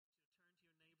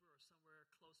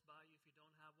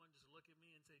look at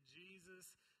me and say,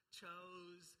 Jesus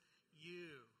chose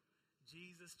you.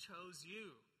 Jesus chose you.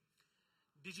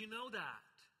 Did you know that?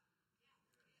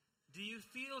 Do you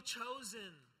feel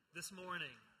chosen this morning?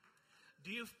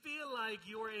 Do you feel like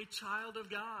you're a child of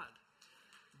God?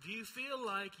 Do you feel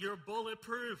like you're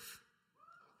bulletproof?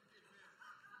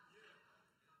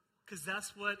 Because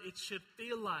that's what it should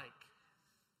feel like.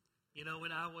 You know,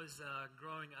 when I was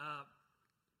growing up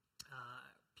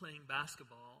playing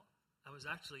basketball, I was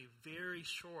actually very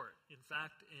short. In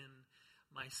fact, in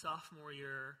my sophomore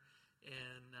year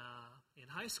in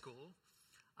high school,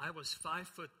 I was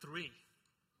 5'3".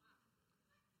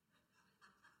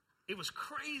 It was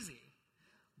crazy.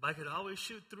 But I could always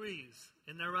shoot threes.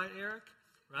 Isn't that right, Eric?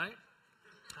 Right?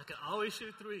 I could always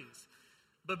shoot threes.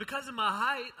 But because of my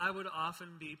height, I would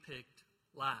often be picked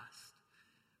last.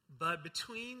 But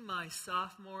between my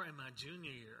sophomore and my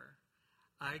junior year,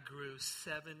 I grew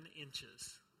 7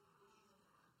 inches.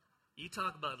 You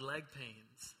talk about leg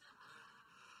pains.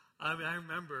 I mean, I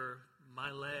remember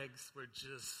my legs were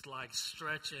just like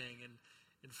stretching. And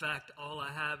in fact, all I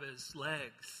have is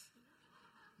legs.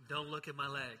 Don't look at my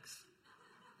legs.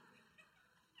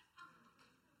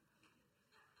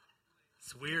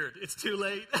 It's weird. It's too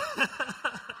late.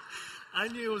 I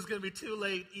knew it was going to be too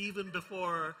late even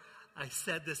before I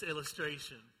said this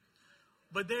illustration.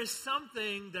 But there's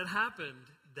something that happened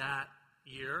that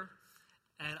year,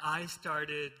 and I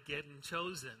started getting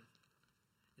chosen.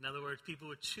 In other words, people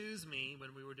would choose me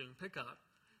when we were doing pickup.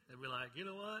 They'd be like, you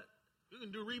know what? You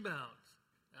can do rebounds.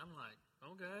 And I'm like,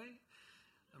 okay.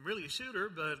 I'm really a shooter,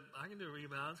 but I can do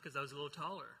rebounds because I was a little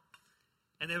taller.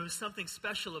 And there was something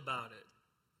special about it,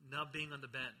 not being on the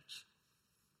bench.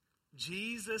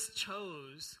 Jesus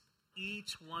chose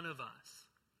each one of us,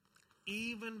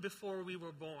 even before we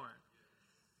were born,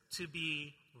 to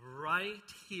be right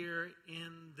here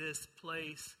in this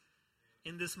place,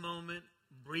 in this moment,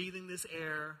 breathing this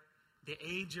air, the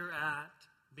age you're at,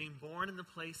 being born in the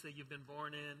place that you've been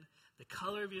born in, the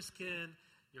color of your skin,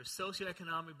 your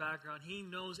socioeconomic background. He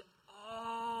knows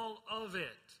all of it.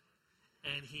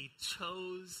 And He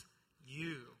chose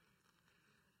you.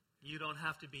 You don't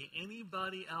have to be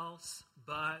anybody else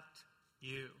but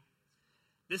you.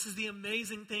 This is the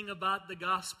amazing thing about the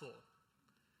gospel.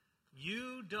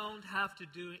 You don't have to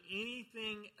do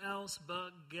anything else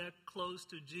but get close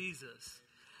to Jesus.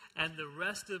 And the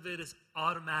rest of it is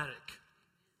automatic.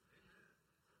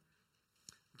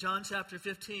 John chapter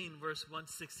 15, verse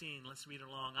 116. Let's read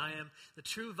along. I am the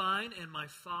true vine, and my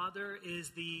Father is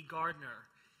the gardener.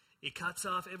 He cuts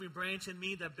off every branch in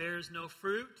me that bears no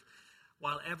fruit,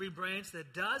 while every branch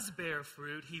that does bear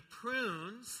fruit, He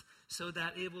prunes so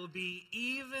that it will be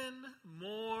even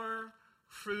more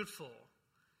fruitful.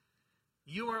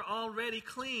 You are already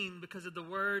clean because of the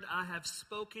word I have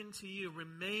spoken to you.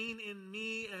 Remain in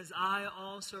me as I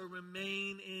also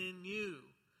remain in you.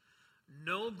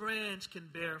 No branch can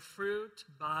bear fruit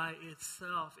by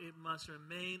itself. It must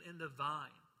remain in the vine.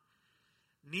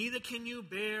 Neither can you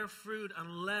bear fruit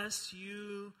unless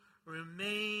you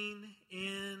remain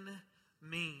in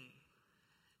me.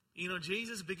 You know,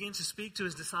 Jesus begins to speak to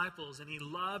His disciples, and He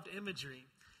loved imagery.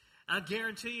 I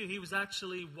guarantee you He was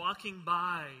actually walking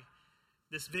by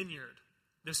this vineyard.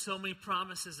 There's so many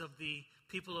promises of the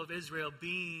people of Israel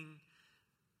being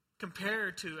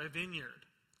compared to a vineyard,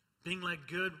 being like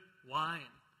good wine.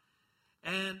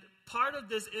 And part of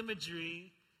this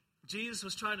imagery Jesus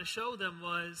was trying to show them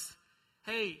was,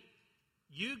 hey,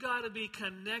 you got to be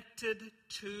connected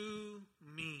to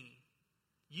me.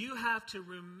 You have to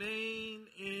remain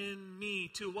in me.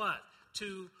 To what?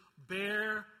 To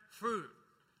bear fruit.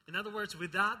 In other words,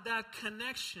 without that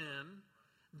connection,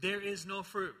 there is no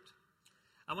fruit.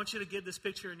 I want you to get this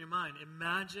picture in your mind.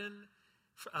 Imagine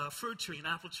a fruit tree, an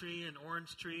apple tree, an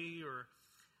orange tree, or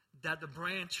that the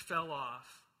branch fell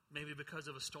off, maybe because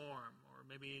of a storm, or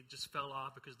maybe it just fell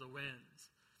off because of the winds.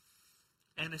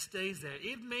 And it stays there.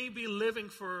 It may be living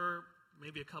for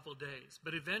maybe a couple of days,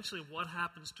 but eventually what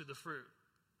happens to the fruit?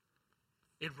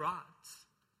 It rots.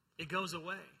 It goes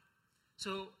away.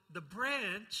 So the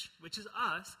branch, which is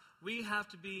us, we have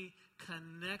to be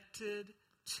connected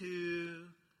to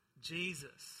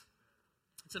Jesus.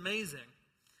 It's amazing.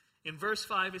 In verse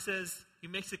 5, it says, He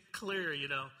makes it clear, you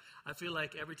know. I feel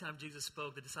like every time Jesus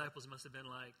spoke, the disciples must have been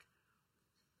like,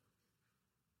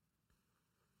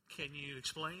 can you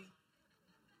explain?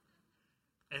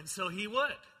 And so He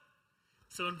would.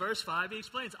 So in verse 5, He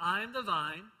explains, I am the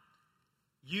vine,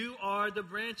 you are the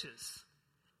branches.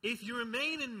 If you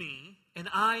remain in me, and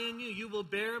I in you, you will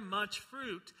bear much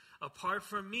fruit. Apart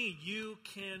from me, you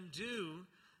can do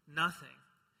nothing.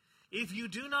 If you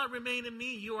do not remain in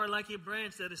me, you are like a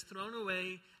branch that is thrown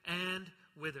away and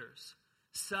withers.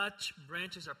 Such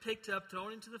branches are picked up,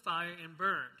 thrown into the fire, and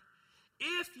burned.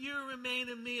 If you remain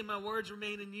in me and my words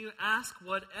remain in you, ask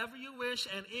whatever you wish,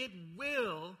 and it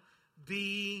will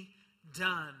be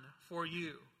done for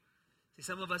you. See,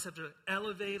 some of us have to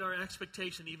elevate our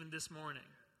expectation even this morning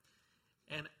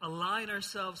and align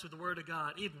ourselves with the Word of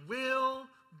God. It will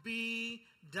be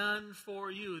done for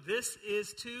you. This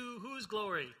is to whose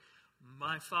glory?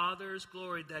 My Father's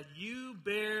glory, that you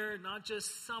bear not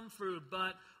just some fruit,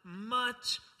 but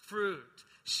much fruit,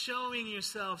 showing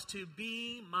yourselves to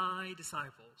be my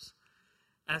disciples.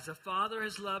 As the Father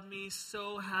has loved me,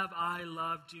 so have I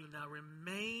loved you. Now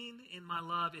remain in my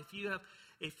love.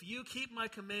 If you keep my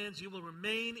commands, you will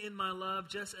remain in my love,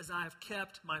 just as I have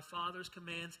kept my Father's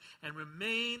commands and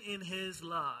remain in his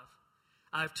love.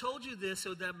 I have told you this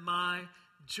so that my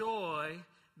joy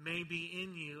may be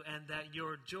in you and that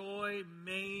your joy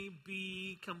may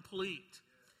be complete.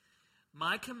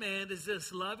 My command is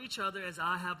this: love each other as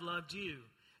I have loved you.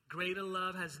 Greater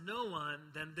love has no one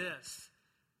than this,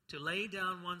 to lay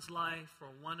down one's life for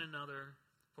one another,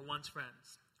 for one's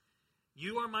friends.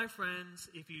 You are my friends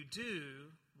if you do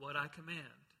what I command.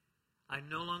 I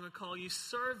no longer call you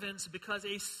servants, because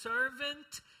a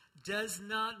servant does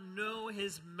not know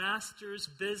his master's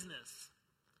business.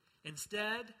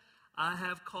 Instead, I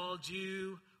have called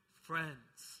you friends,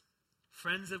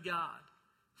 friends of God.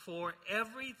 For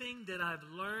everything that I've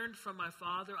learned from my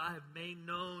Father, I have made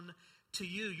known to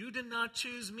you. You did not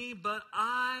choose me, but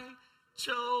I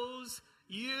chose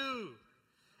you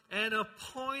and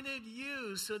appointed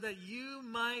you so that you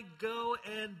might go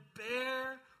and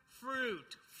bear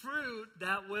fruit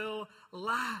that will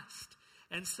last.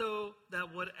 And so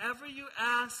that whatever you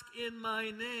ask in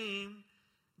my name,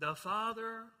 the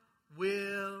Father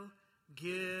will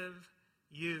give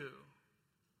you.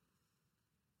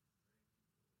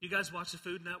 You guys watch the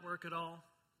Food Network at all?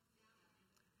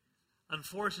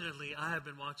 Unfortunately, I have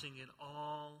been watching it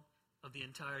all of the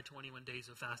entire 21 days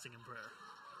of fasting and prayer.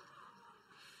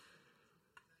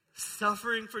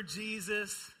 Suffering for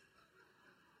Jesus,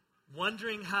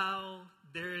 wondering how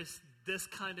there is this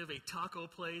kind of a taco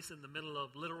place in the middle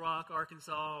of Little Rock,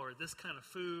 Arkansas, or this kind of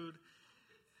food,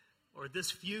 or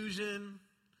this fusion,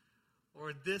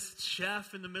 or this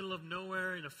chef in the middle of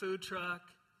nowhere in a food truck.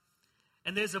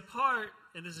 And there's a part,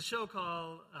 and there's a show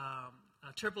called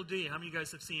Triple D. How many of you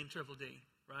guys have seen Triple D,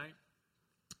 right?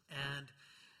 And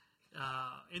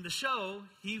in the show,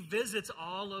 he visits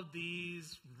all of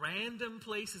these random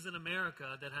places in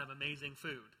America that have amazing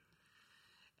food.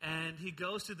 And he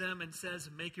goes to them and says,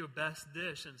 make your best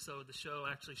dish. And so the show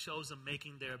actually shows them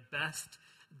making their best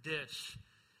dish.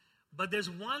 But there's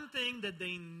one thing that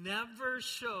they never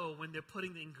show when they're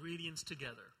putting the ingredients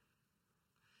together.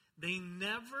 They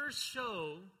never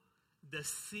show the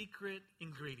secret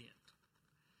ingredient.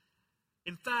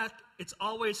 In fact, it's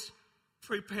always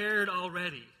prepared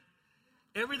already.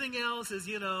 Everything else is,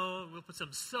 we'll put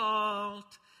some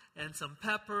salt and some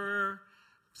pepper,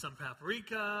 some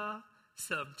paprika,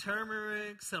 some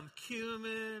turmeric, some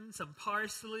cumin, some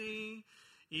parsley,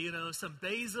 some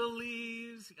basil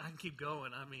leaves. I can keep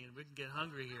going. I mean, we can get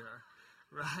hungry here,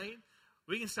 right?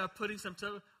 We can start putting some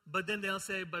stuff, but then they'll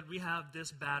say, but we have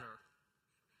this batter.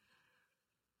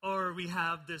 Or we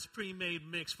have this pre-made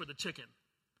mix for the chicken.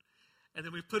 And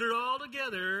then we put it all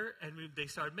together, and they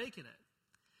start making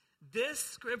it. This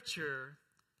scripture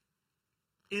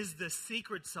is the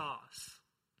secret sauce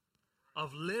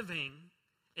of living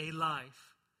a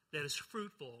life that is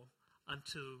fruitful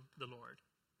unto the Lord.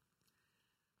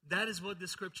 That is what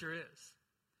this scripture is.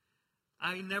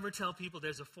 I never tell people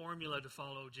there's a formula to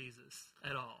follow Jesus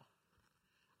at all.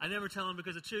 I never tell them,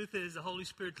 because the truth is the Holy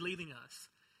Spirit's leading us.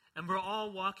 And we're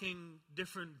all walking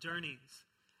different journeys.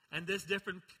 And there's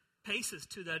different paces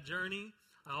to that journey.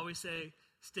 I always say,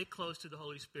 stick close to the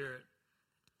Holy Spirit,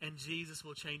 and Jesus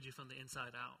will change you from the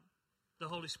inside out. The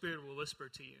Holy Spirit will whisper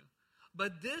to you.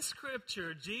 But this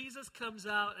scripture, Jesus comes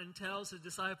out and tells his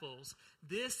disciples,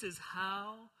 this is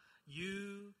how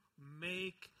you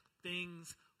make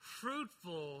things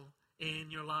fruitful in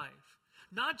your life.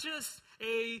 Not just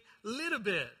a little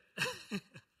bit.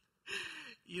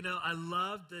 I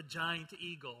love the Giant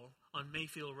Eagle on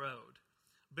Mayfield Road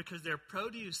because their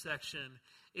produce section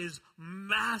is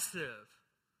massive.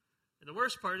 And the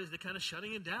worst part is they're kind of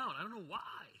shutting it down. I don't know why.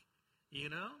 Yeah,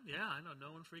 I know.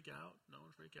 No one freak out.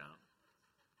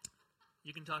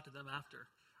 You can talk to them after.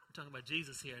 I'm talking about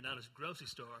Jesus here, not a grocery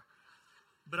store.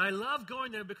 But I love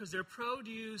going there because their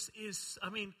produce is,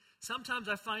 sometimes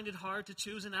I find it hard to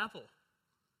choose an apple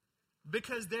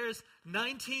because there's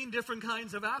 19 different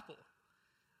kinds of apple.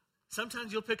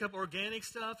 Sometimes you'll pick up organic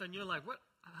stuff and you're like, what?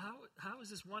 How is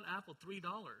this one apple $3?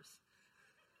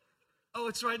 Oh,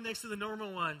 it's right next to the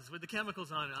normal ones with the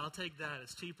chemicals on it. I'll take that.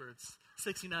 It's cheaper. It's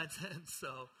 69 cents.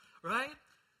 So, right?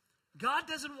 God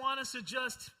doesn't want us to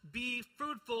just be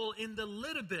fruitful in the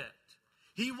little bit.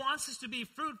 He wants us to be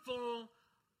fruitful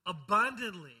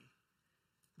abundantly.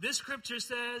 This scripture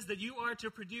says that you are to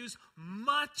produce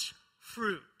much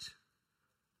fruit.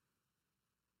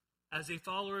 As a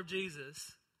follower of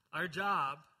Jesus, our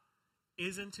job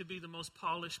isn't to be the most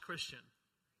polished Christian.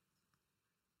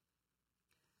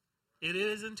 It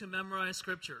isn't to memorize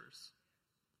scriptures.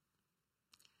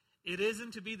 It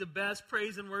isn't to be the best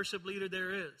praise and worship leader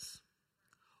there is,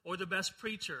 or the best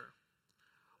preacher,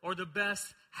 or the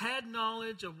best head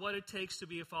knowledge of what it takes to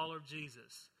be a follower of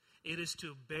Jesus. It is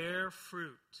to bear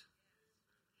fruit.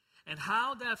 And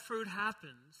how that fruit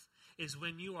happens is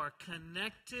when you are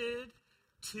connected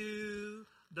to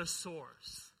the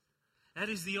source. That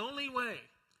is the only way.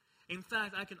 In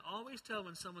fact, I can always tell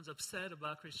when someone's upset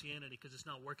about Christianity because it's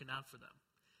not working out for them.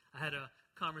 I had a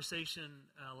conversation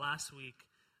last week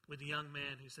with a young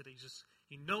man who said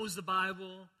he knows the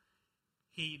Bible.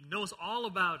 He knows all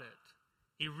about it.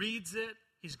 He reads it.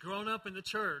 He's grown up in the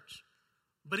church.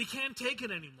 But he can't take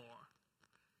it anymore.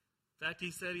 In fact,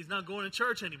 he said he's not going to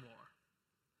church anymore.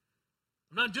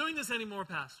 I'm not doing this anymore,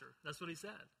 Pastor. That's what he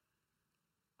said.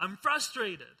 I'm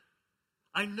frustrated.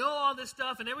 I know all this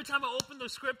stuff, and every time I open the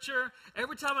scripture,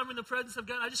 every time I'm in the presence of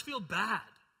God, I just feel bad.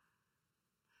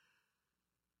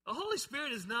 The Holy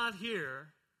Spirit is not here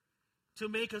to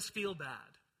make us feel bad.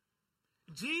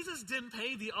 Jesus didn't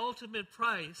pay the ultimate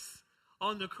price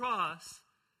on the cross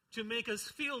to make us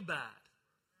feel bad.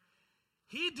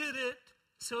 He did it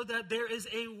so that there is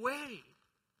a way.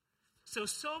 So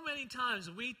many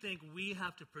times we think we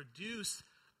have to produce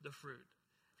the fruit.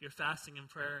 If you're fasting and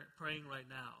praying right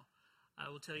now, I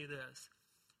will tell you this.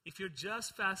 If you're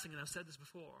just fasting, and I've said this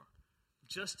before,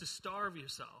 just to starve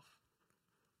yourself,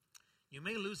 you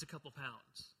may lose a couple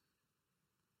pounds.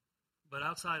 But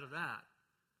outside of that,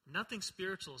 nothing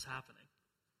spiritual is happening.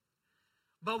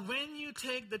 But when you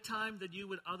take the time that you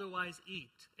would otherwise eat,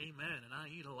 amen, and I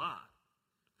eat a lot,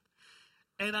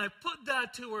 and I put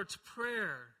that towards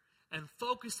prayer and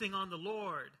focusing on the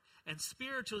Lord and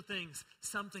spiritual things,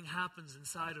 something happens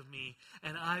inside of me,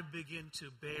 and I begin to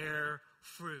bear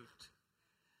fruit.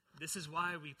 This is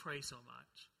why we pray so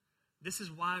much. This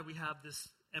is why we have this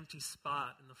empty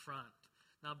spot in the front.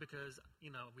 Not because,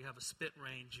 we have a spit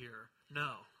range here.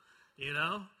 No.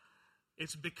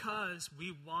 It's because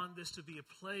we want this to be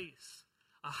a place,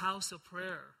 a house of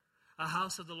prayer, a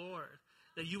house of the Lord,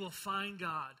 that you will find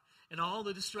God. And all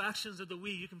the distractions of the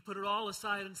week, you can put it all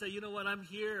aside and say, you know what, I'm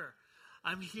here.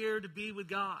 I'm here to be with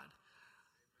God.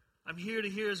 I'm here to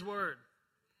hear His word.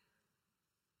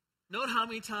 Note how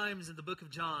many times in the book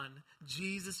of John,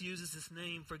 Jesus uses His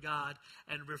name for God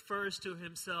and refers to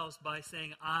Himself by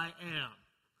saying, I am.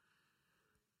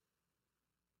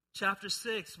 Chapter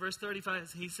 6, verse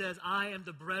 35, He says, I am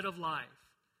the bread of life.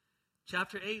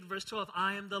 Chapter 8, verse 12,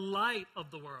 I am the light of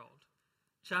the world.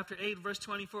 Chapter 8, verse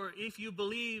 24, if you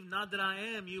believe not that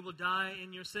I am, you will die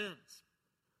in your sins.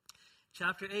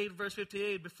 Chapter 8, verse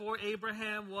 58, before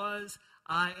Abraham was,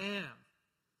 I am.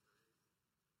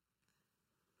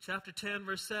 Chapter 10,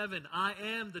 verse 7, I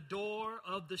am the door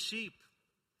of the sheep.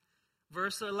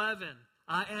 Verse 11,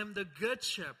 I am the good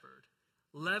shepherd.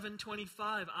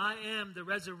 11:25, I am the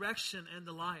resurrection and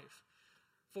the life.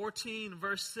 14,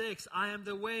 verse 6, I am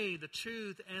the way, the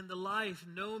truth, and the life.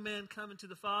 No man cometh to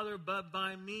the Father but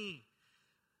by me.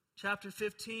 Chapter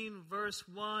 15, verse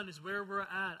 1 is where we're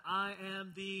at. I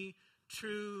am the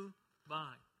true vine.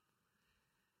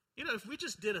 If we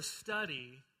just did a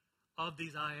study of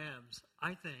these I ams,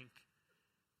 I think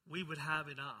we would have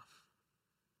enough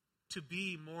to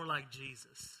be more like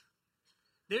Jesus.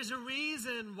 There's a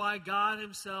reason why God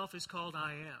Himself is called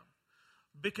I am.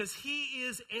 Because He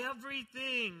is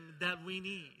everything that we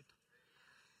need.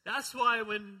 That's why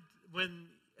when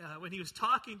He was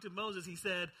talking to Moses, He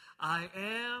said, I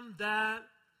am that.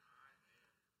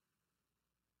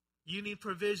 You need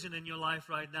provision in your life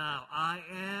right now. I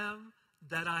am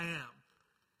that I am.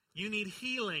 You need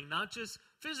healing, not just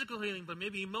physical healing, but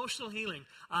maybe emotional healing.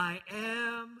 I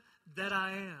am that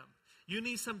I am. You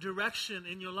need some direction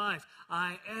in your life.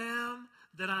 I am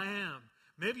that I am.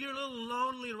 Maybe you're a little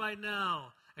lonely right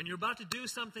now, and you're about to do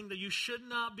something that you should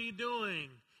not be doing.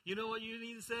 You know what you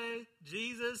need to say?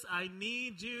 Jesus, I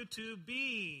need you to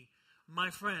be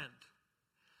my friend.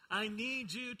 I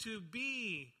need you to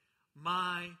be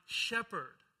my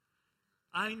shepherd.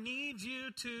 I need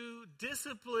you to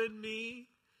discipline me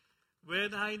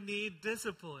when I need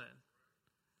discipline.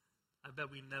 I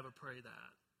bet we never pray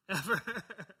that, ever.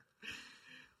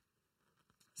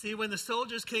 See, when the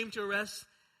soldiers came to arrest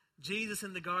Jesus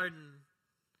in the garden,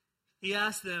 he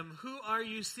asked them, "Who are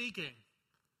you seeking?"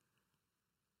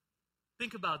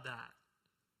 Think about that.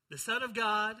 The Son of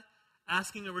God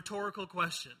asking a rhetorical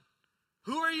question.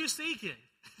 Who are you seeking?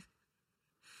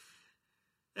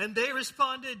 And they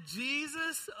responded,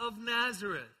 "Jesus of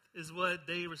Nazareth," is what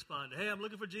they responded. "Hey, I'm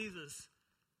looking for Jesus.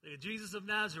 Jesus of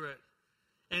Nazareth."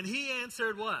 And he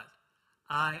answered what?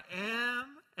 "I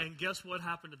am." And guess what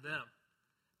happened to them?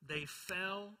 They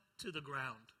fell to the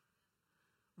ground.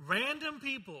 Random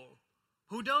people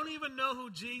who don't even know who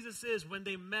Jesus is, when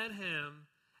they met him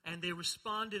and they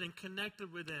responded and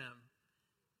connected with him.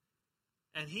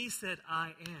 And he said,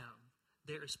 "I am."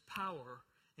 There is power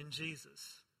in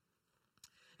Jesus.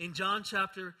 In John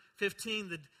chapter 15,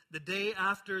 the day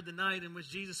after the night in which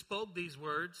Jesus spoke these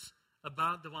words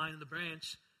about the vine and the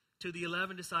branch to the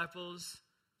 11 disciples,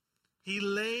 he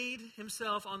laid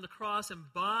himself on the cross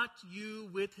and bought you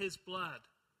with his blood.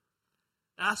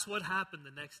 That's what happened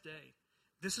the next day.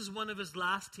 This is one of his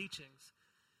last teachings.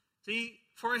 See,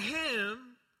 for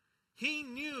him, he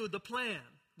knew the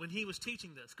plan when he was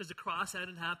teaching this, because the cross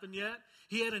hadn't happened yet.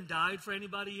 He hadn't died for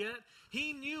anybody yet.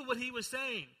 He knew what he was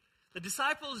saying. The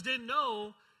disciples didn't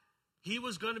know he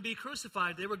was going to be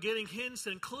crucified. They were getting hints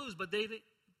and clues, but they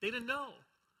didn't know.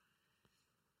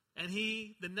 And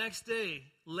he, the next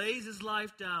day, lays his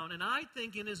life down. And I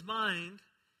think in his mind,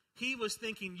 he was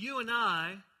thinking, you and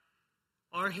I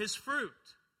are his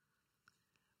fruit.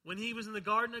 When he was in the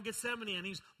Garden of Gethsemane and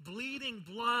he's bleeding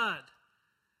blood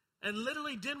and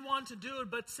literally didn't want to do it,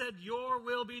 but said, "Your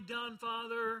will be done,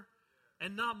 Father,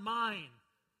 and not mine."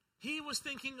 He was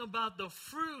thinking about the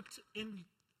fruit in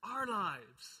our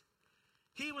lives.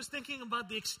 He was thinking about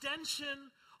the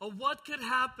extension of what could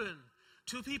happen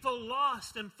to people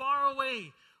lost and far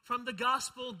away from the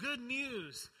gospel good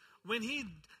news. When he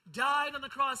died on the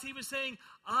cross, he was saying,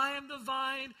 "I am the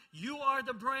vine, you are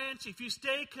the branch. If you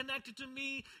stay connected to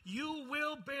me, you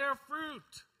will bear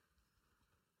fruit."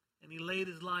 And he laid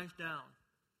his life down.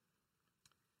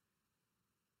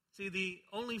 See, the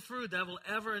only fruit that will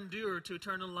ever endure to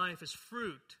eternal life is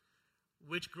fruit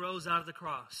which grows out of the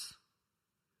cross.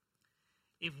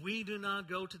 If we do not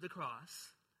go to the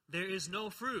cross, there is no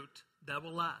fruit that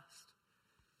will last.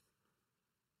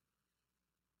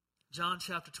 John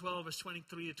chapter 12, verse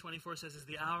 23 to 24 says, "As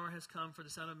the hour has come for the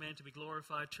Son of Man to be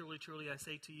glorified, truly, truly, I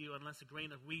say to you, unless a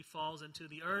grain of wheat falls into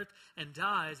the earth and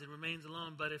dies, it remains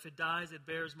alone. But if it dies, it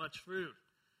bears much fruit."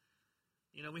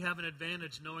 You know, we have an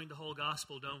advantage knowing the whole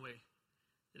gospel, don't we?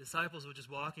 The disciples were just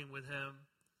walking with him,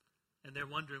 and they're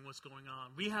wondering what's going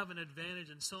on. We have an advantage,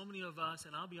 and so many of us,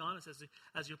 and I'll be honest,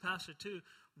 as your pastor too,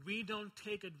 we don't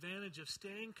take advantage of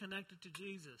staying connected to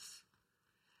Jesus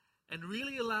and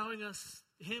really allowing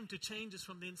him to change us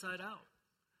from the inside out.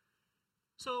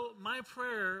 So my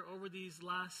prayer over these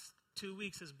last 2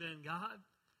 weeks has been, God,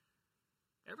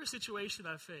 every situation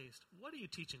I've faced, what are you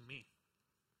teaching me?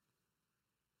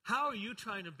 How are you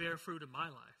trying to bear fruit in my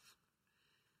life?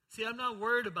 See, I'm not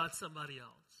worried about somebody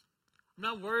else. I'm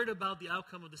not worried about the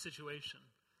outcome of the situation.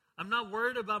 I'm not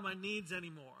worried about my needs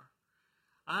anymore.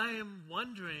 I am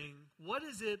wondering, what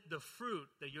is it, the fruit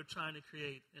that you're trying to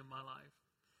create in my life?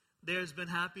 There's been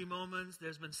happy moments.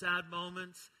 There's been sad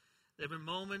moments. There have been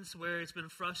moments where it's been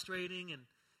frustrating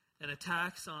and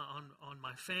attacks on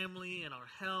my family and our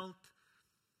health.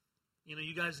 You know,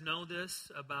 you guys know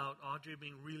this about Audrey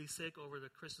being really sick over the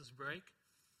Christmas break.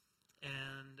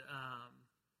 And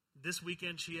this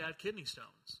weekend she had kidney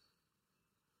stones.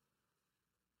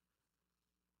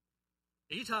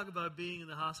 And you talk about being in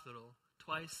the hospital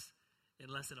twice in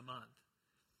less than a month.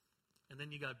 And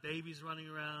then you got babies running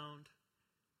around.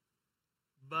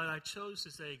 But I chose to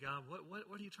say, God, what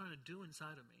are you trying to do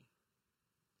inside of me?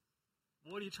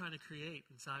 What are you trying to create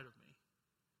inside of me?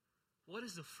 What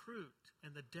is the fruit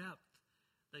and the depth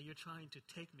that you're trying to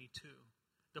take me to?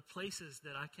 The places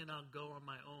that I cannot go on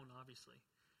my own, obviously.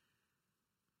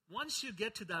 Once you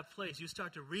get to that place, you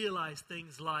start to realize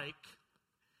things like,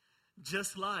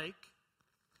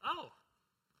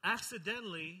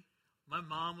 accidentally, my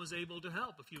mom was able to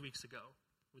help a few weeks ago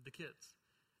with the kids.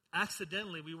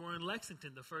 Accidentally, we were in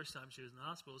Lexington the first time she was in the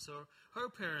hospital, so her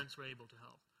parents were able to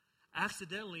help.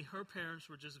 Accidentally, her parents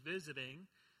were just visiting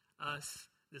us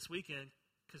this weekend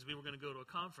because we were going to go to a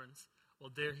conference.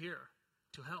 Well, they're here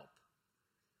to help.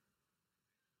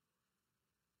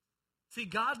 See,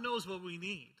 God knows what we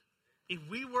need. If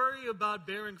we worry about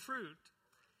bearing fruit,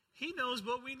 He knows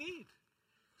what we need.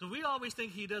 So we always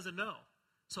think He doesn't know.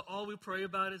 So all we pray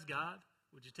about is, God,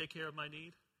 would you take care of my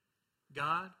need?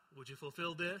 God, would you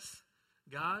fulfill this?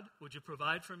 God, would you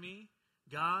provide for me?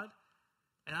 God,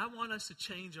 and I want us to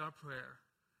change our prayer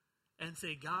and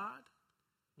say, God,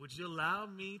 would you allow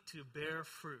me to bear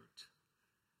fruit?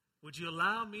 Would you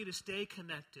allow me to stay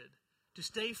connected, to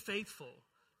stay faithful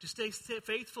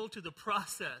to the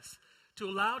process, to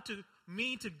allow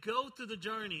me to go through the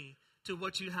journey to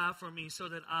what you have for me so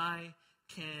that I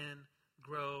can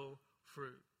grow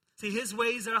fruit. See, his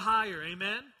ways are higher,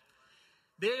 amen?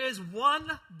 There is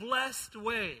one blessed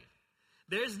way.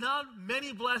 There's not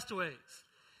many blessed ways.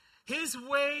 His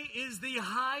way is the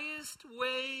highest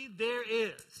way there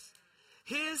is.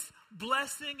 His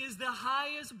blessing is the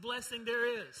highest blessing there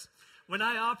is. When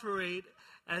I operate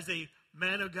as a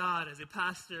man of God, as a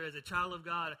pastor, as a child of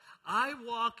God, I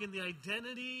walk in the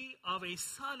identity of a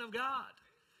son of God.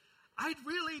 I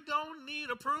really don't need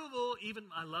approval. Even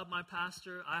I love my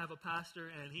pastor. I have a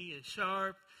pastor, and he is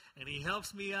sharp, and he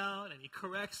helps me out, and he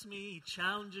corrects me, he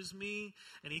challenges me,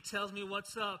 and he tells me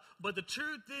what's up. But the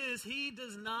truth is, he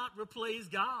does not replace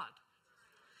God.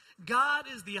 God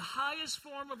is the highest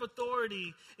form of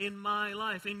authority in my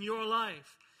life, in your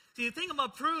life. See, the thing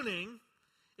about pruning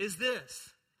is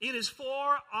this. It is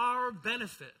for our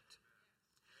benefit.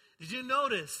 Did you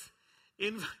notice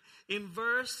in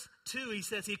verse 2, he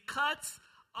says, he cuts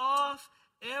off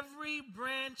every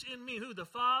branch in me. Who? The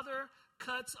Father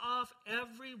cuts off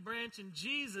every branch in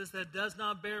Jesus that does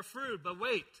not bear fruit. But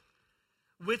wait,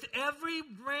 with every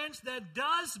branch that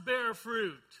does bear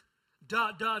fruit, ...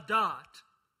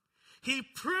 he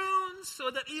prunes so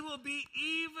that it will be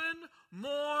even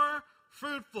more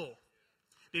fruitful.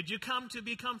 Did you come to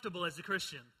be comfortable as a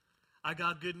Christian? I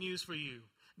got good news for you.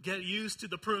 Get used to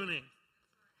the pruning.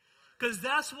 Because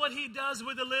that's what he does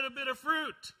with a little bit of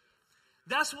fruit.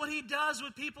 That's what he does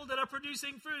with people that are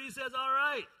producing fruit. He says, all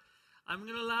right, I'm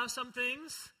going to allow some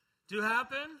things to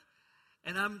happen,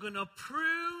 and I'm going to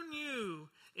prune you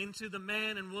into the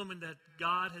man and woman that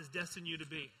God has destined you to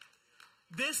be.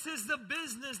 This is the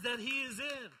business that he is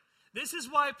in. This is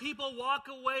why people walk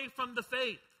away from the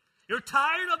faith. You're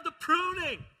tired of the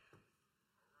pruning.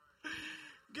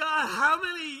 God, how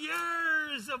many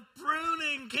years of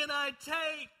pruning can I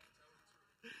take?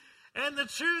 And the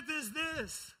truth is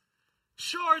this.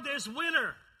 Sure, there's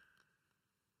winter.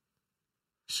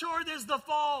 Sure, there's the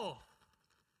fall.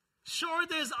 Sure,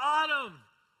 there's autumn.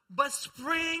 But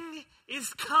spring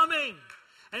is coming.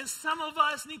 And some of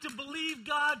us need to believe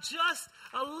God just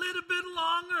a little bit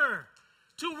longer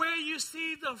to where you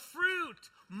see the fruit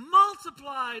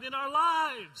multiplied in our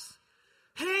lives.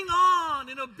 Hang on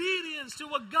in obedience to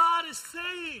what God is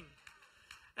saying.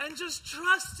 And just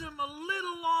trust him a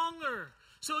little longer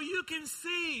so you can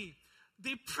see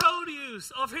the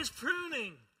produce of his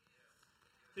pruning.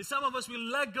 See, some of us, we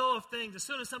let go of things. As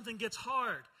soon as something gets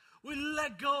hard, we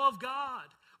let go of God.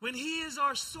 When he is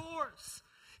our source,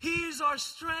 he is our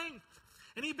strength.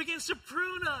 And he begins to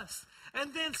prune us.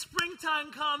 And then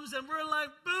springtime comes and we're like,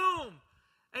 boom.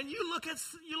 And you're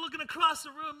looking across the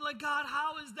room like, God,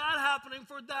 how is that happening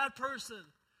for that person?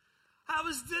 How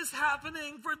is this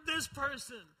happening for this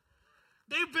person?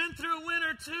 They've been through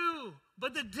winter too.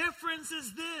 But the difference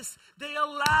is this. They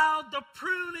allowed the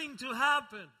pruning to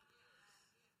happen.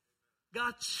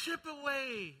 God, chip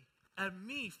away at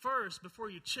me first before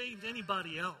you change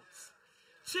anybody else.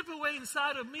 Chip away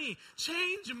inside of me.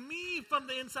 Change me from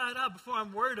the inside out before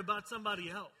I'm worried about somebody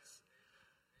else.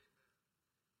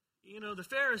 You know, the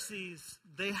Pharisees,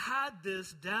 they had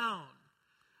this down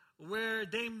where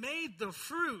they made the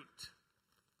fruit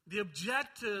the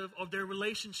objective of their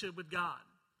relationship with God.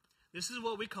 This is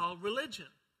what we call religion.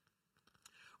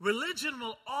 Religion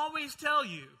will always tell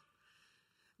you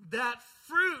that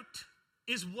fruit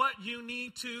is what you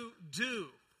need to do.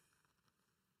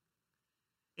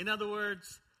 In other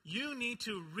words, you need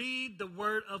to read the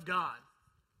Word of God.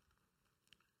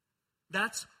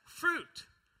 That's fruit.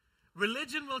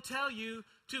 Religion will tell you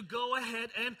to go ahead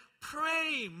and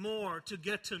pray more to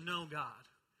get to know God.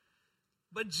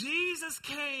 But Jesus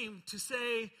came to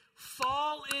say,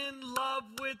 fall in love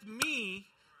with me,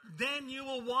 then you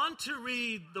will want to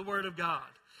read the Word of God.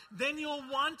 Then you'll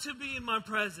want to be in my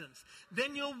presence.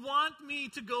 Then you'll want me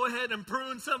to go ahead and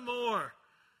prune some more.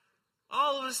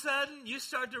 All of a sudden, you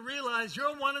start to realize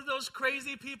you're one of those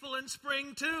crazy people in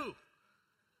spring too.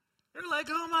 You're like,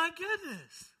 oh my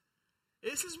goodness.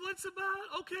 This is what's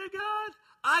about. Okay, God,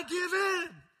 I give in.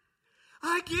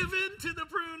 I give in to the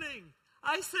pruning.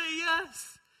 I say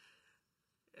yes.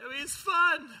 I mean, it's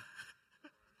fun.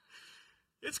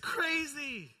 It's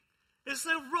crazy. It's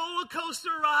a roller coaster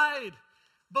ride.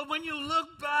 But when you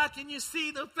look back and you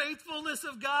see the faithfulness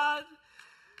of God,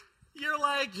 you're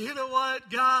like, you know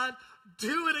what, God,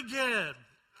 do it again.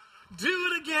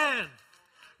 Do it again.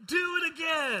 Do it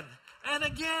again and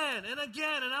again and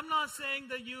again. And I'm not saying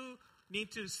that you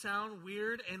need to sound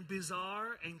weird and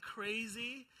bizarre and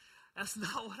crazy. That's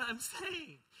not what I'm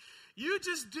saying. You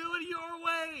just do it your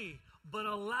way, but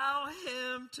allow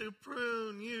him to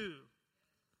prune you.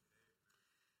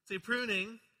 See,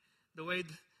 pruning, the way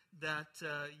that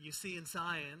you see in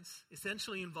science,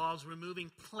 essentially involves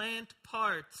removing plant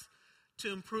parts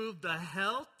to improve the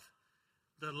health,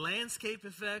 the landscape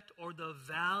effect, or the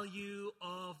value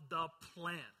of the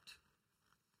plant.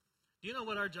 Do you know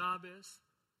what our job is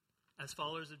as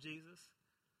followers of Jesus?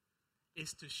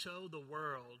 Is to show the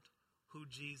world who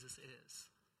Jesus is.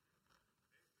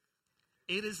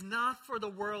 It is not for the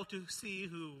world to see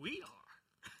who we are.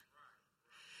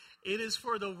 It is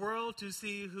for the world to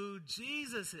see who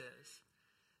Jesus is.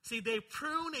 See, they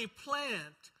prune a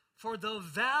plant for the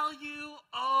value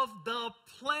of the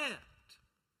plant.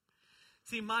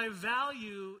 See, my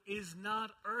value is not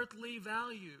earthly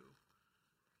value.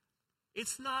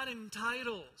 It's not in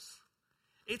titles.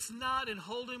 It's not in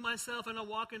holding myself and I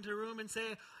walk into a room and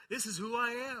say, this is who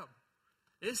I am.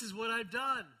 This is what I've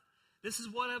done. This is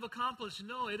what I've accomplished.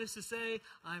 No, it is to say,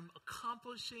 I'm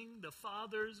accomplishing the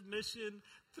Father's mission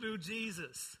through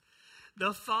Jesus.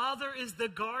 The Father is the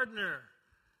gardener.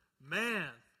 Man,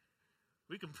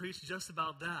 we can preach just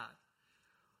about that.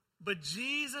 But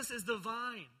Jesus is the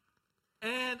vine.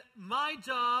 And my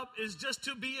job is just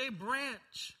to be a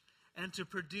branch and to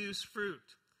produce fruit.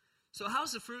 So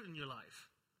how's the fruit in your life?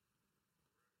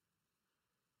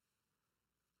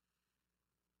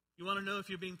 You want to know if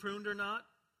you're being pruned or not?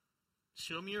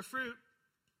 Show me your fruit,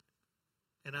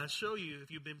 and I'll show you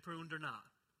if you've been pruned or not.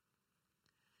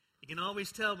 You can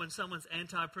always tell when someone's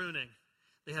anti-pruning.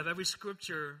 They have every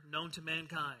scripture known to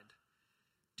mankind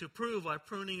to prove why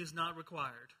pruning is not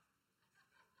required.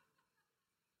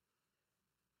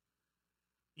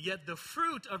 Yet the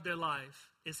fruit of their life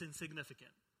is insignificant.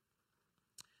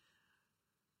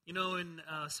 You know, in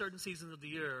certain seasons of the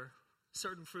year,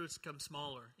 certain fruits become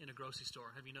smaller in a grocery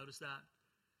store. Have you noticed that?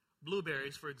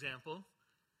 Blueberries, for example,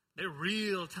 they're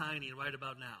real tiny right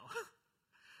about now.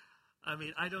 I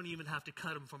mean, I don't even have to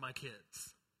cut them for my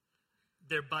kids.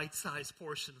 They're bite-sized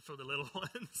portion for the little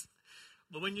ones.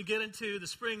 But when you get into the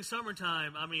spring,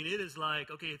 summertime, I mean, it is like,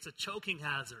 okay, it's a choking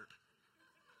hazard.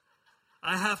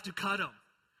 I have to cut them.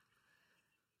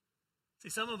 See,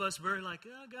 some of us, we're like,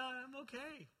 oh, God, I'm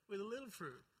okay with a little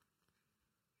fruit.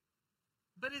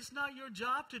 But it's not your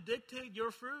job to dictate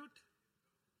your fruit.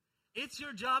 It's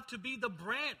your job to be the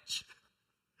branch.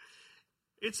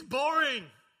 It's boring.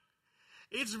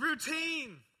 It's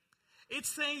routine. It's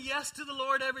saying yes to the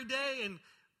Lord every day and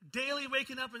daily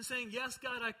waking up and saying, yes,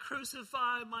 God, I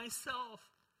crucify myself.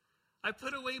 I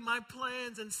put away my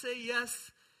plans and say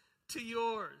yes to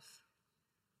yours.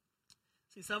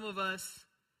 See, some of us,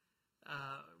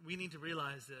 we need to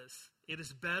realize this. It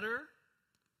is better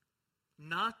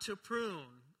not to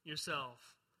prune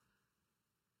yourself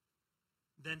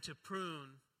than to prune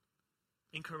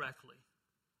incorrectly.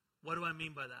 What do I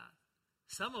mean by that?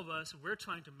 Some of us, we're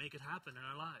trying to make it happen in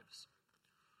our lives.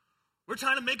 We're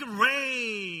trying to make it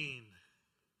rain.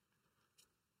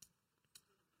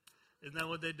 Isn't that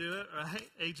what they do, right?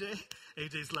 AJ?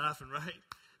 AJ's laughing, right?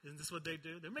 Isn't this what they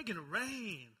do? They're making it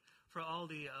rain for all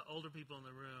the older people in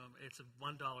the room. It's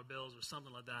 $1 bills or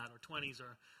something like that, or 20s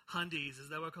or hundies. Is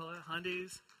that what we call it?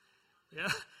 Hundies?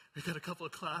 Yeah? We got a couple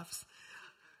of claps.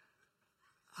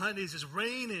 Hundies is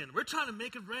raining. We're trying to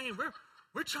make it rain.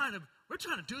 We're trying to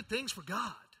do things for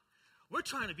God. We're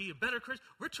trying to be a better Christian.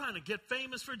 We're trying to get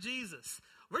famous for Jesus.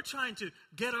 We're trying to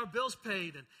get our bills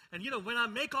paid. And you know, when I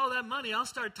make all that money, I'll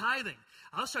start tithing.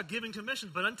 I'll start giving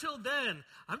commissions. But until then,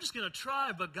 I'm just going to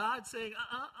try. But God's saying,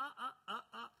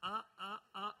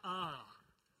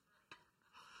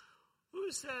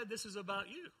 Who said this is about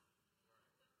you?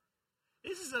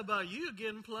 This is about you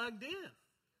getting plugged in.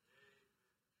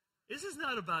 This is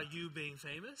not about you being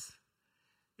famous.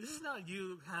 This is not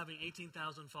you having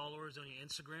 18,000 followers on your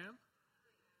Instagram.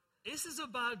 This is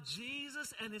about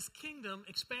Jesus and his kingdom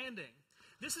expanding.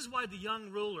 This is why the young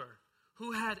ruler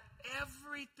who had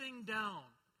everything down,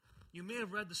 you may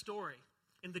have read the story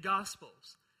in the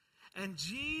Gospels, and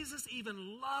Jesus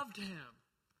even loved him.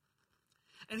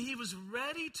 And he was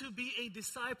ready to be a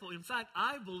disciple. In fact,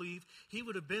 I believe he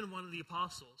would have been one of the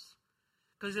apostles,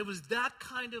 because it was that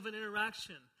kind of an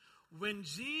interaction. When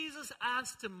Jesus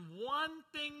asked him one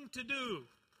thing to do,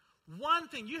 one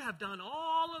thing, you have done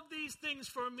all of these things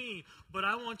for me, but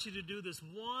I want you to do this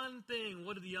one thing.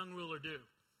 What did the young ruler do?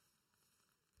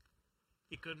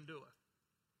 He couldn't do it.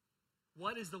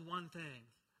 What is the one thing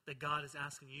that God is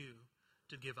asking you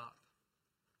to give up?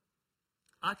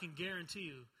 I can guarantee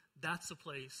you that's the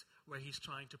place where he's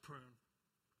trying to prune.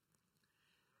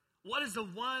 What is the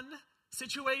one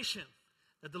situation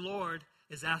that the Lord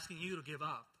is asking you to give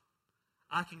up?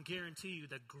 I can guarantee you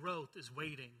that growth is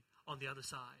waiting on the other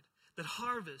side. That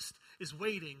harvest is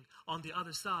waiting on the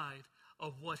other side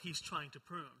of what he's trying to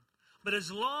prune. But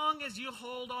as long as you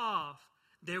hold off,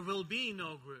 there will be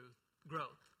no growth.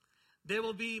 There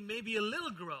will be maybe a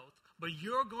little growth, but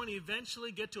you're going to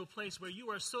eventually get to a place where you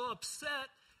are so upset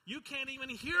you can't even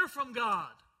hear from God.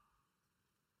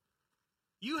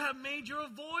 You have made your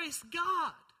voice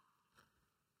God.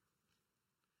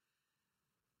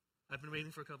 I've been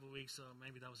waiting for a couple of weeks, so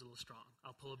maybe that was a little strong.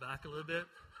 I'll pull it back a little bit.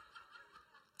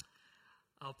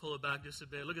 I'll pull it back just a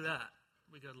bit. Look at that.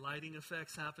 We got lighting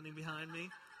effects happening behind me.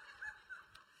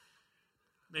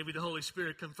 Maybe the Holy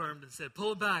Spirit confirmed and said,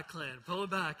 pull it back, Clint. Pull it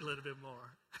back a little bit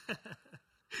more.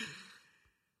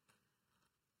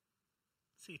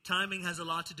 See, timing has a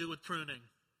lot to do with pruning.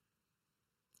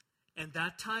 And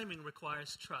that timing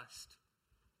requires trust.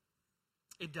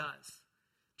 It does.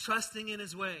 Trusting in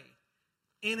his way,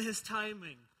 in his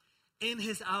timing, in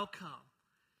his outcome.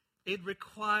 It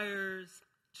requires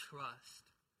trust.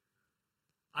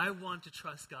 I want to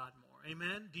trust God more.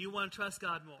 Amen? Do you want to trust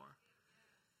God more?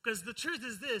 Because the truth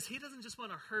is this, he doesn't just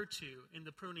want to hurt you in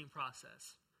the pruning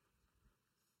process.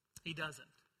 He doesn't.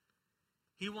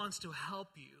 He wants to help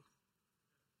you.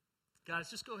 Guys,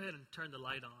 just go ahead and turn the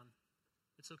light on.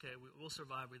 It's okay. We'll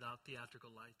survive without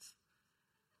theatrical lights.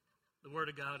 The Word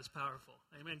of God is powerful.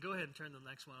 Amen. Go ahead and turn the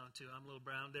next one on too. I'm a little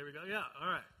brown. There we go. Yeah, all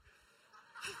right.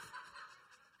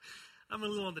 I'm a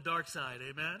little on the dark side.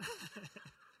 Amen.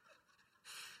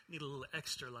 Need a little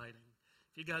extra lighting.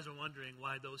 If you guys are wondering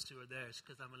why those two are there, it's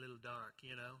because I'm a little dark,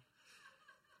 you know.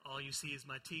 All you see is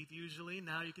my teeth usually.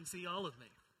 Now you can see all of me.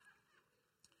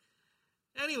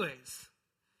 Anyways,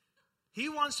 he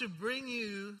wants to bring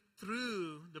you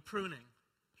through the pruning.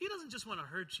 He doesn't just want to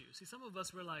hurt you. See, some of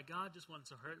us, we're like, God just wants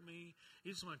to hurt me. He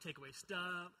just wants to take away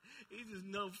stuff. He's just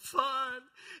no fun.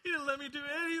 He didn't let me do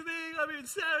anything. I mean,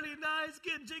 Saturday nights,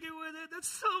 getting jiggy with it. That's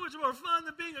so much more fun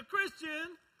than being a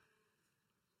Christian.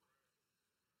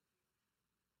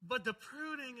 But the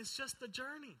pruning is just the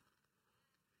journey.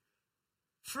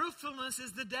 Fruitfulness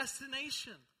is the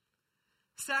destination.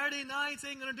 Saturday nights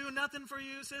ain't going to do nothing for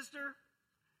you, sister.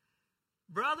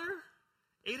 Brother,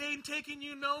 it ain't taking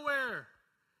you nowhere.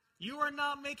 You are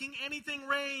not making anything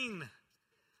rain.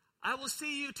 I will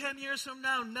see you 10 years from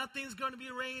now. Nothing's going to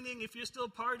be raining if you're still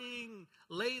partying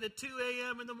late at 2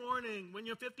 a.m. in the morning when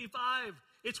you're 55.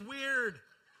 It's weird.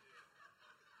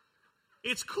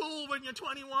 It's cool when you're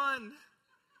 21.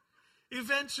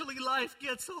 Eventually life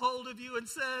gets a hold of you and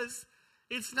says,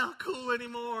 it's not cool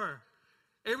anymore.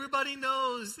 Everybody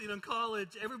knows, in college,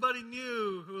 everybody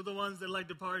knew who were the ones that liked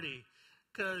to party.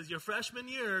 Because your freshman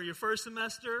year, your first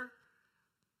semester,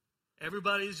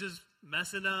 everybody's just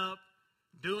messing up,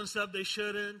 doing stuff they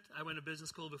shouldn't. I went to business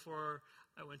school before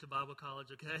I went to Bible college,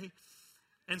 okay?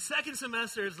 And second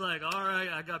semester, it's like, all right,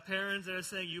 I got parents that are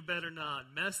saying, you better not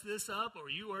mess this up or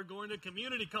you are going to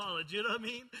community college, you know what I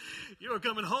mean? You are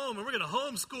coming home and we're going to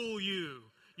homeschool you.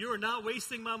 You are not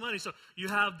wasting my money. So you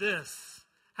have this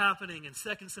happening in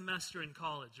second semester in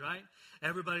college, right?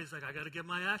 Everybody's like, I got to get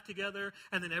my act together.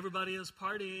 And then everybody is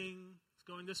partying. It's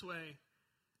going this way.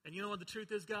 And you know what the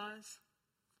truth is, guys?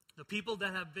 The people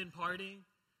that have been partying,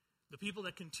 the people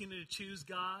that continue to choose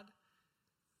God,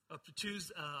 to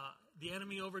choose the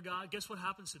enemy over God, guess what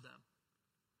happens to them?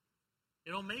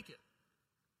 They don't make it.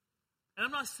 And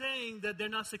I'm not saying that they're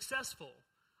not successful.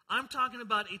 I'm talking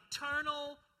about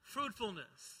eternal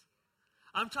fruitfulness.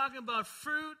 I'm talking about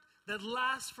fruit that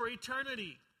lasts for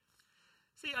eternity.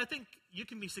 See, I think you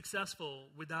can be successful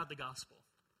without the gospel.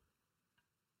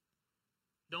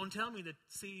 Don't tell me the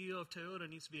CEO of Toyota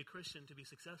needs to be a Christian to be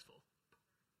successful.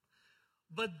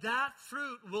 But that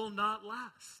fruit will not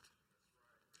last.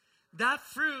 That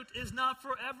fruit is not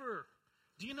forever.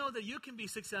 Do you know that you can be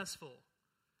successful?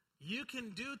 You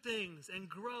can do things and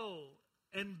grow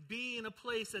and be in a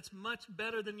place that's much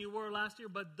better than you were last year,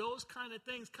 but those kind of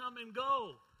things come and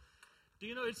go. Do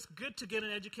you know it's good to get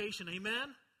an education?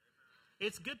 Amen?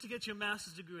 It's good to get your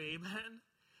master's degree. Amen?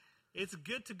 It's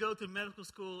good to go to medical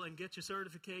school and get your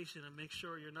certification and make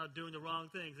sure you're not doing the wrong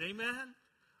things. Amen?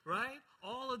 Right?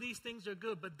 All of these things are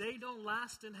good, but they don't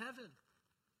last in heaven.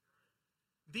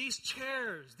 These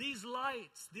chairs, these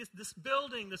lights, this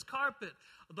building, this carpet,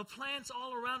 the plants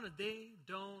all around it, they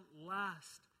don't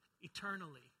last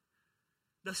eternally.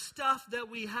 The stuff that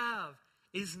we have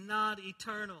is not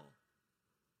eternal.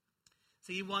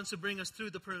 See, he wants to bring us through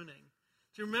the pruning.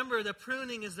 So remember that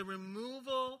pruning is the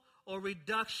removal or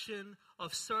reduction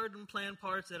of certain plant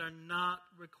parts that are not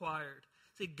required.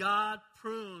 See, God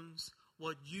prunes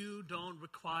what you don't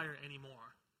require anymore.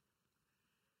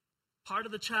 Part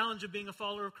of the challenge of being a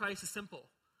follower of Christ is simple.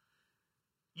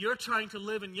 You're trying to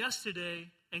live in yesterday,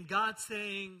 and God's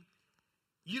saying,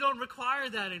 you don't require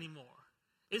that anymore.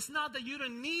 It's not that you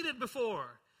didn't need it before.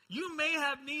 You may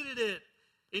have needed it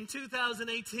in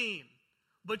 2018,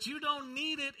 but you don't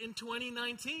need it in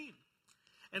 2019.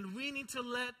 And we need to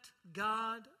let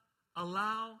God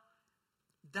allow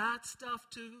that stuff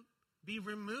to be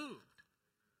removed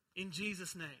in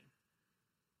Jesus' name.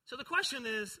 So the question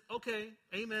is, okay,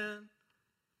 amen.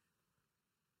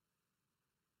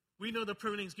 We know the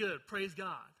pruning's good. Praise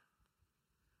God.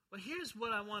 But here's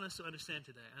what I want us to understand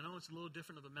today. I know it's a little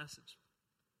different of a message.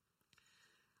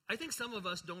 I think some of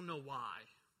us don't know why.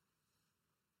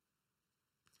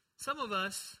 Some of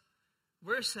us,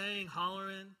 we're saying,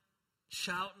 hollering,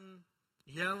 shouting,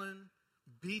 yelling,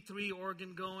 B3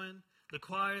 organ going, the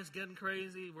choir's getting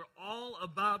crazy. We're all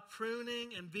about pruning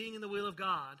and being in the will of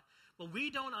God, but we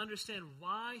don't understand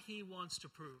why he wants to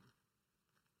prune.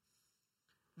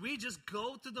 We just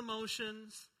go through the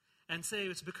motions and say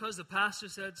it's because the pastor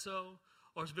said so,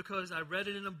 or it's because I read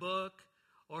it in a book,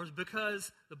 or it's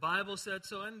because the Bible said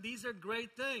so, and these are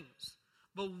great things.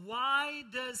 But why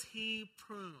does he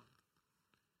prune?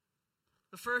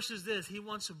 The first is this: he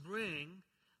wants to bring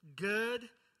good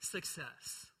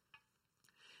success.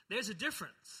 There's a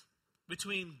difference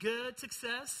between good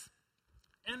success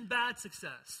and bad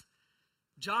success.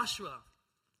 Joshua,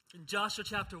 in Joshua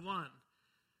chapter 1,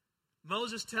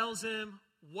 Moses tells him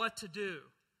what to do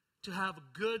to have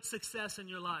good success in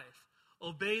your life.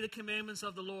 Obey the commandments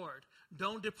of the Lord.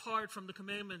 Don't depart from the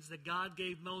commandments that God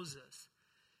gave Moses.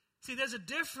 See, there's a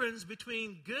difference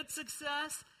between good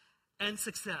success and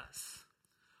success.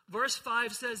 Verse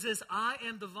 5 says this: I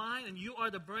am the vine and you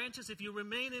are the branches. If you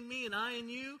remain in me and I in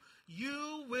you,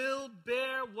 you will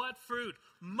bear what fruit?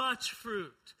 Much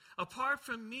fruit. Apart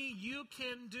from me, you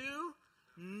can do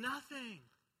nothing.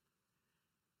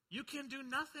 You can do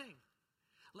nothing.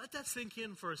 Let that sink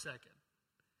in for a second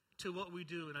to what we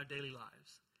do in our daily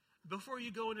lives. Before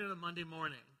you go into a Monday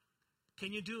morning,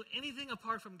 can you do anything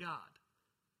apart from God?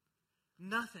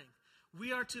 Nothing.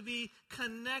 We are to be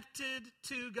connected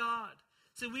to God.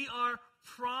 So we are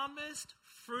promised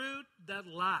fruit that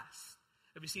lasts.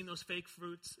 Have you seen those fake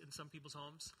fruits in some people's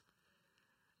homes?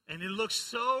 And it looks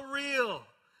so real.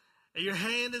 And your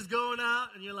hand is going out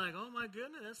and you're like, oh my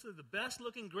goodness, that's the best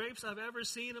looking grapes I've ever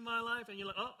seen in my life. And you're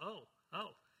like, oh,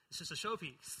 it's just a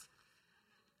showpiece.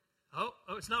 Oh,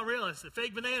 it's not real. It's a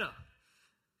fake banana,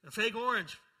 a fake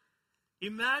orange.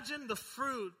 Imagine the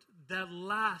fruit that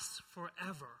lasts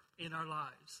forever in our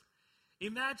lives.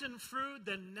 Imagine fruit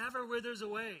that never withers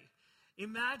away.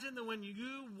 Imagine that when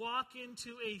you walk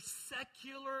into a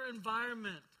secular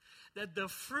environment, that the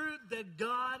fruit that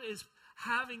God is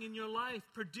having in your life,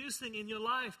 producing in your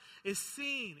life, is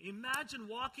seen. Imagine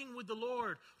walking with the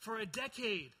Lord for a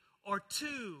decade or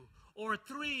 2 or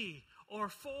 3 or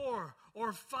 4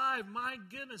 or 5. My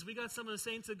goodness, we got some of the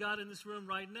saints of God in this room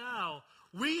right now.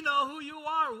 We know who you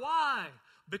are. Why?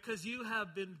 Because you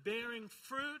have been bearing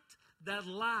fruit that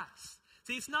lasts.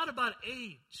 See, it's not about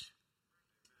age.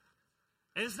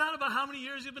 And it's not about how many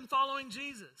years you've been following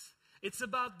Jesus. It's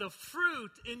about the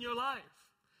fruit in your life.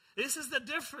 This is the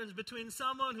difference between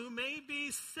someone who may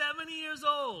be 70 years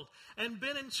old and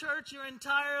been in church your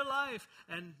entire life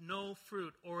and no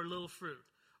fruit or little fruit,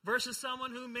 versus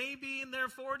someone who may be in their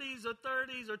 40s or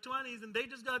 30s or 20s and they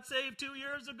just got saved 2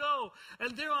 years ago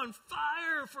and they're on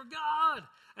fire for God.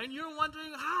 And you're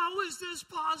wondering, how is this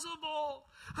possible?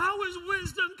 How is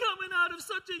wisdom coming out of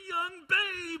such a young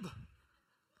babe?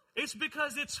 It's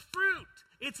because it's fruit.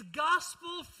 It's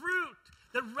gospel fruit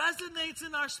that resonates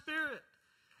in our spirit.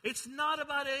 It's not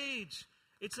about age.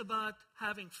 It's about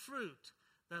having fruit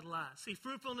that lasts. See,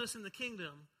 fruitfulness in the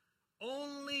kingdom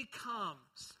only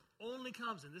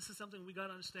comes, and this is something we got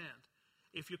to understand,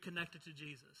 if you're connected to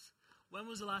Jesus. When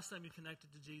was the last time you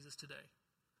connected to Jesus today?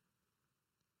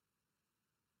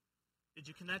 Did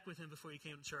you connect with him before you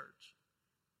came to church?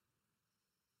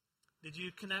 Did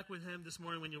you connect with him this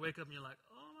morning when you wake up and you're like,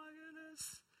 oh my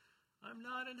goodness, I'm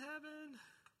not in heaven.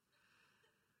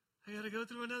 I got to go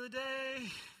through another day.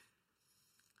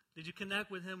 Did you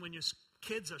connect with him when your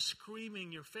kids are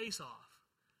screaming your face off,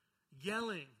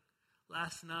 yelling?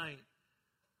 Last night,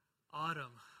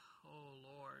 Autumn, oh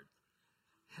Lord,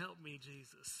 help me,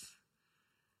 Jesus.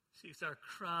 She started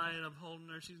crying. I'm holding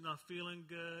her. She's not feeling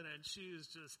good. And she's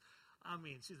just,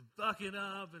 she's bucking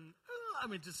up and,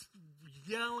 just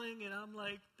yelling. And I'm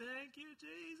like, thank you,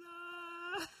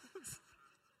 Jesus.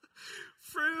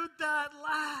 Fruit that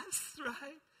lasts,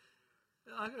 right?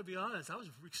 I got to be honest, I was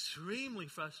extremely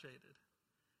frustrated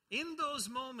In those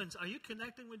moments, are you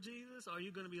connecting with Jesus? Or are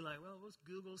you going to be like, well, what's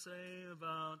Google say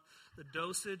about the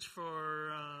dosage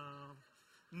for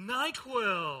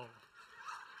NyQuil?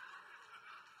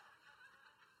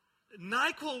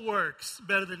 NyQuil works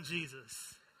better than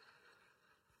Jesus.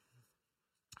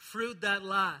 Fruit that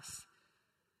lasts.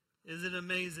 Isn't it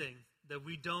amazing that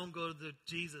we don't go to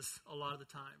Jesus a lot of the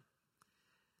time?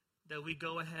 That we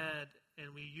go ahead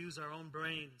and we use our own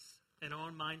brains and our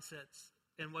own mindsets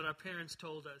and what our parents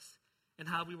told us and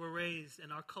how we were raised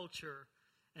and our culture.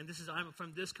 And this is, I'm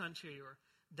from this country or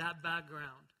that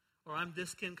background, or I'm this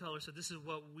skin color, so this is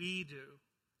what we do,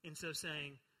 instead of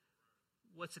saying,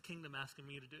 what's the kingdom asking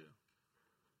me to do?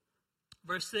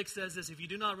 Verse 6 says this, if you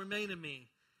do not remain in me,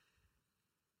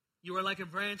 you are like a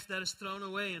branch that is thrown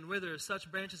away and withers. Such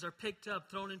branches are picked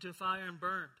up, thrown into fire, and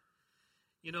burned.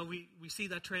 You know, we see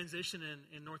that transition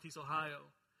in Northeast Ohio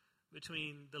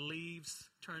between the leaves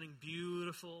turning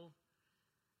beautiful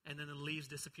and then the leaves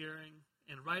disappearing.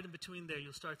 And right in between there,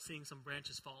 you'll start seeing some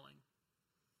branches falling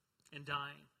and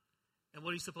dying. And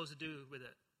what are you supposed to do with it?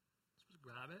 You're supposed to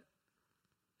grab it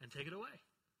and take it away.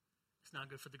 It's not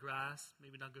good for the grass,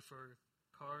 maybe not good for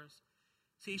cars.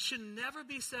 See, it should never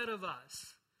be said of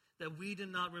us that we did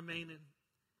not remain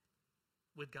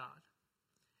with God.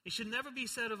 It should never be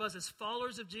said of us as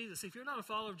followers of Jesus. If you're not a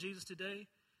follower of Jesus today,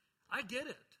 I get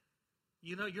it.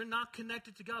 You know, you're not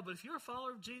connected to God. But if you're a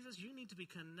follower of Jesus, you need to be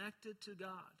connected to God.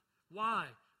 Why?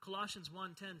 Colossians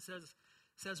 1:10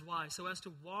 says why? So as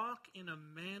to walk in a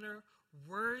manner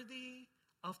worthy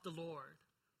of the Lord,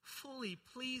 fully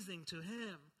pleasing to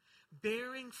Him,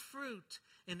 bearing fruit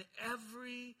in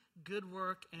every good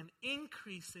work and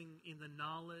increasing in the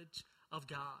knowledge of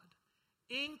God.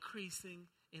 Increasing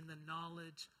in the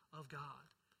knowledge of God.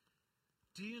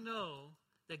 Do you know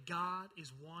that God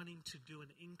is wanting to do an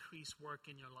increased work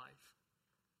in your life?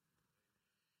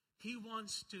 He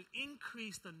wants to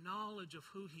increase the knowledge of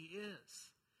who He is.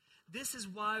 This is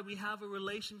why we have a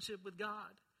relationship with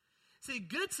God. See,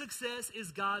 good success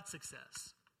is God's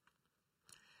success.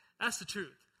 That's the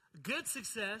truth. Good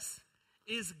success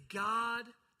is God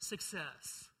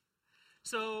success.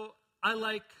 So I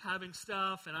like having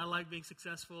stuff and I like being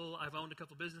successful. I've owned a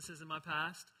couple businesses in my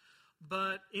past.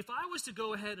 But if I was to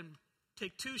go ahead and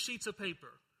take 2 sheets of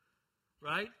paper,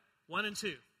 right, 1 and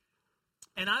 2,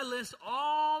 and I list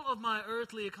all of my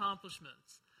earthly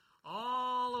accomplishments,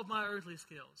 all of my earthly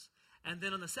skills, and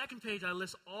then on the second page I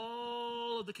list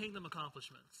all of the kingdom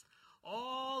accomplishments,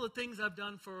 all the things I've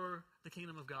done for the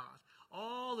kingdom of God,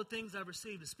 all the things I've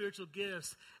received, the spiritual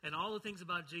gifts, and all the things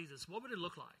about Jesus, what would it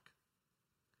look like?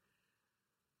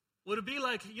 Would it be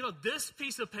like, you know, this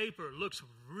piece of paper looks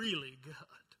really good.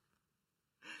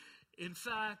 In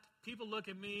fact, people look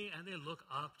at me and they look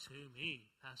up to me,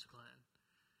 Pastor Glenn.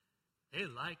 They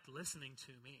like listening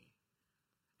to me.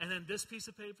 And then this piece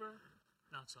of paper,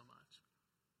 not so much.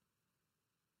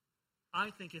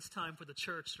 I think it's time for the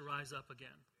church to rise up again.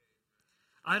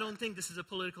 I don't think this is a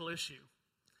political issue.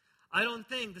 I don't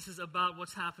think this is about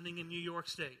what's happening in New York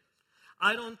State.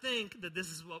 I don't think that this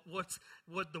is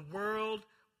what the world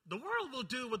will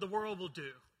do what the world will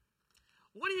do.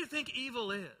 What do you think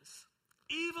evil is?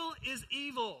 Evil is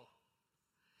evil.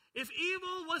 If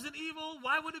evil wasn't evil,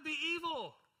 why would it be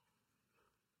evil?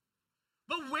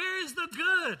 But where is the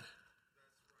good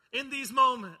in these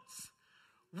moments?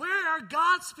 Where are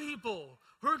God's people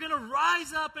who are going to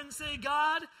rise up and say,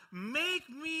 God, make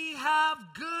me have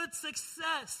good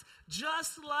success,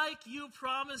 just like you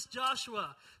promised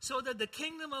Joshua, so that the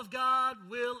kingdom of God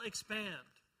will expand?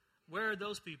 Where are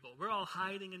those people? We're all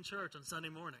hiding in church on Sunday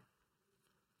morning.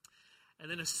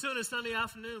 And then as soon as Sunday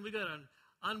afternoon, we got an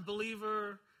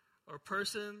unbeliever or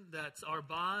person that's our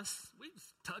boss, we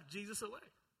just tuck Jesus away.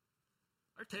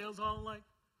 Our tails all like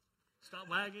stop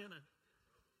wagging and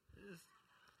just,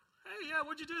 hey, yeah,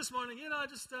 what'd you do this morning? You know, I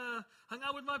just hung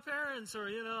out with my parents, or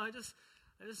you know, I just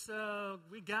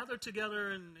we gathered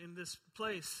together in this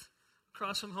place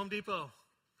across from Home Depot.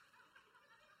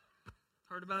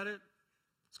 Heard about it?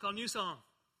 It's called New Song.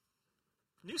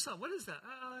 New Song, what is that?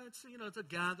 It's a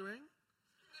gathering.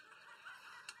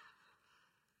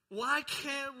 Why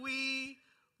can't we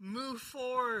move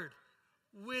forward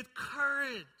with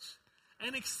courage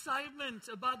and excitement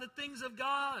about the things of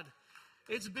God?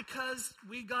 It's because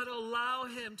we got to allow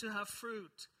Him to have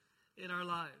fruit in our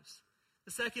lives.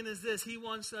 The second is this: He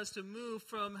wants us to move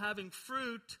from having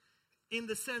fruit in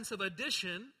the sense of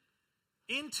addition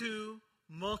into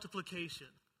multiplication.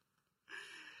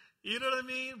 You know what I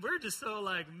mean? We're just so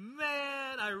like,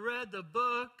 man, I read the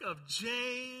book of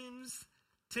James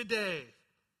today.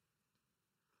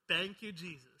 Thank you,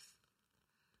 Jesus.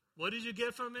 What did you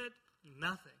get from it?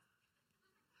 Nothing.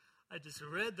 I just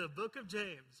read the book of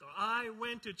James. Or I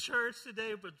went to church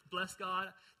today, but bless God.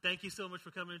 Thank you so much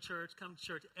for coming to church. Come to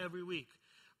church every week.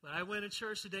 But I went to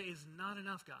church today is not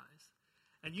enough, guys.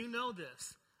 And you know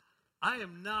this. I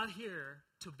am not here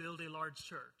to build a large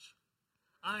church.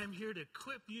 I am here to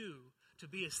equip you to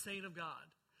be a saint of God.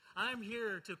 I'm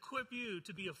here to equip you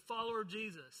to be a follower of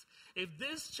Jesus. If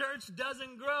this church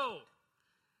doesn't grow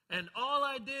and all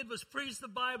I did was preach the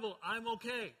Bible, I'm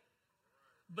okay.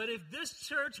 But if this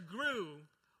church grew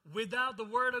without the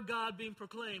word of God being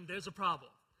proclaimed, there's a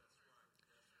problem.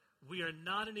 We are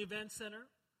not an event center.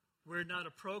 We're not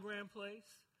a program place.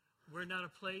 We're not a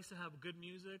place to have good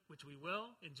music, which we will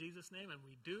in Jesus' name, and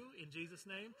we do in Jesus'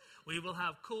 name. We will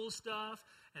have cool stuff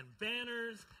and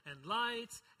banners and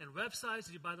lights and websites.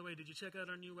 By the way, did you check out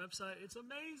our new website? It's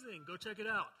amazing. Go check it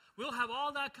out. We'll have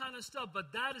all that kind of stuff,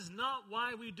 but that is not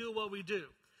why we do what we do.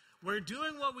 We're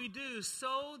doing what we do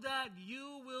so that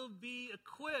you will be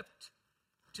equipped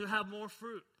to have more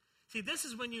fruit. See, this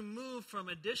is when you move from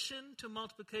addition to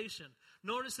multiplication.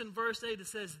 Notice in verse 8 it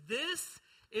says, this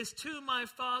is to my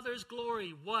Father's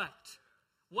glory. What?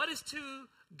 What is to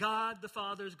God the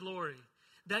Father's glory?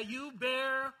 That you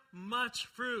bear much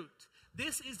fruit.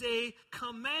 This is a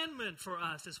commandment for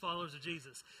us as followers of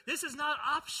Jesus. This is not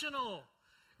optional.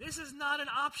 This is not an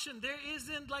option. There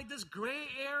isn't like this gray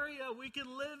area we can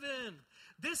live in.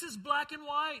 This is black and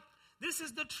white. This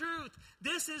is the truth.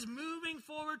 This is moving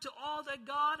forward to all that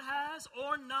God has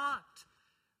or not.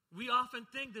 We often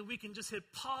think that we can just hit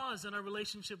pause in our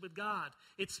relationship with God.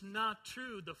 It's not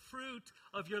true. The fruit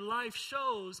of your life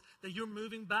shows that you're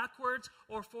moving backwards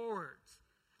or forwards.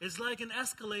 It's like an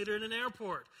escalator in an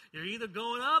airport. You're either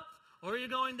going up or you're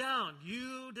going down.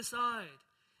 You decide.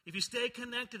 If you stay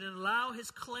connected and allow his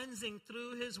cleansing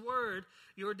through his word,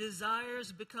 your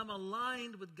desires become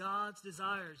aligned with God's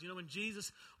desires. You know, when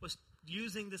Jesus was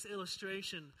using this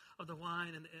illustration of the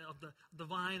wine and of the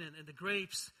vine and the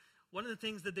grapes, one of the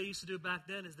things that they used to do back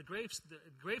then is the grapes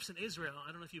in Israel,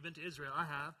 I don't know if you've been to Israel, I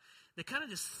have, they kind of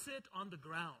just sit on the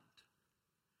ground.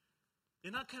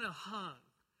 They're not kind of hung,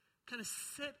 kind of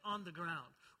sit on the ground.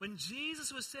 When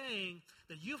Jesus was saying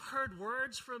that you've heard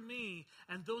words from me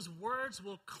and those words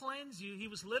will cleanse you, he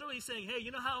was literally saying, hey,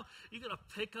 you know how you're going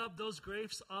to pick up those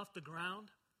grapes off the ground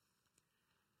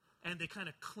and they kind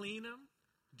of clean them?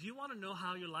 Do you want to know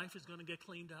how your life is going to get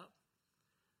cleaned up?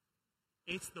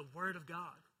 It's the word of God.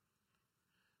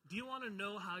 Do you want to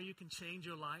know how you can change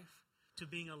your life to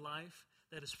being a life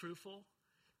that is fruitful?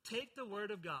 Take the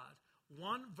word of God,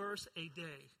 one verse a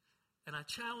day, and I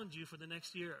challenge you for the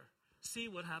next year. See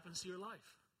what happens to your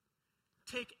life.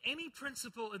 Take any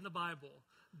principle in the Bible,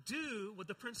 do what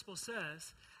the principle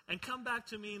says, and come back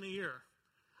to me in a year.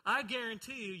 I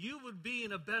guarantee you, you would be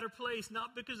in a better place,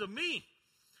 not because of me,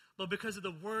 but because of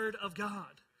the Word of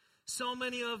God. So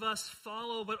many of us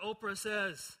follow what Oprah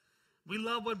says. We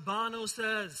love what Bono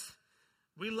says.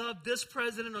 We love this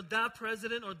president or that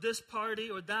president or this party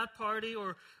or that party,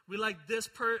 or we like this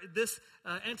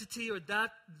entity or that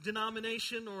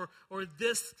denomination or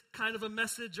this kind of a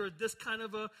message or this kind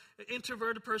of a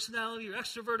introverted personality or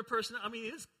extroverted personality. I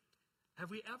mean, have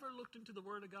we ever looked into the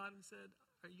Word of God and said,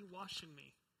 are you washing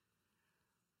me?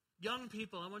 Young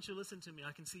people, I want you to listen to me.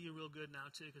 I can see you real good now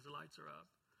too because the lights are up.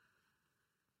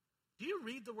 Do you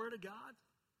read the Word of God?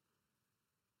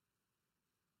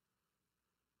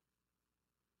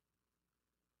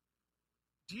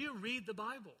 Do you read the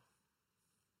Bible?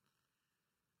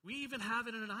 We even have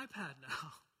it in an iPad now.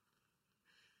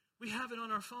 We have it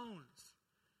on our phones.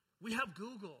 We have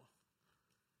Google.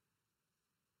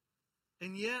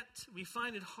 And yet, we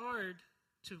find it hard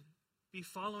to be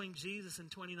following Jesus in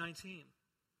 2019.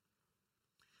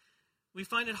 We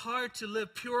find it hard to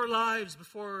live pure lives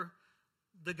before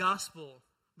the gospel,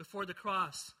 before the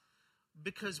cross,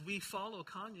 because we follow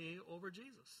Kanye over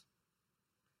Jesus.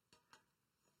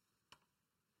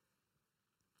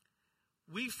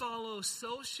 We follow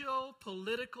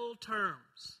socio-political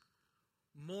terms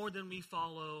more than we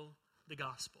follow the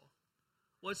gospel.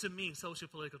 What's it mean,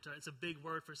 socio-political terms? It's a big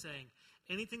word for saying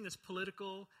anything that's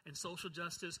political and social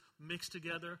justice mixed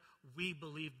together, we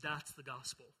believe that's the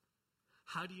gospel.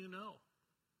 How do you know?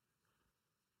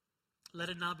 Let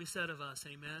it not be said of us,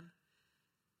 amen?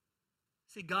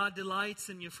 See, God delights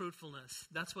in your fruitfulness.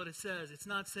 That's what it says. It's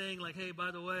not saying like, hey,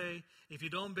 by the way, if you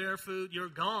don't bear fruit, you're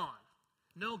gone.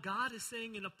 No, God is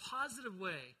saying in a positive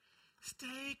way,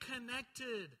 stay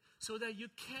connected so that you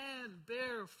can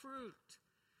bear fruit.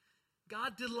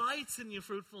 God delights in your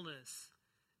fruitfulness.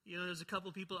 You know, there's a couple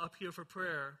people up here for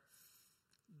prayer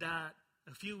that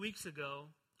a few weeks ago,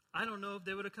 I don't know if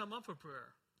they would have come up for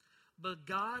prayer. But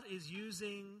God is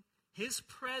using his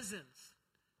presence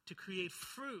to create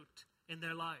fruit in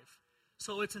their life.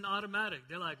 So it's an automatic.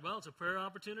 They're like, well, it's a prayer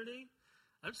opportunity.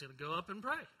 I'm just going to go up and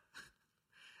pray.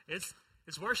 It's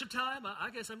worship time. I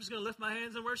guess I'm just going to lift my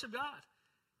hands and worship God.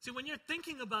 See, when you're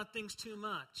thinking about things too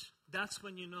much, that's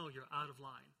when you know you're out of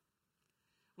line.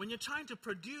 When you're trying to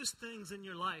produce things in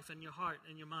your life and your heart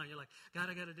and your mind, you're like, God,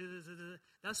 I got to do this.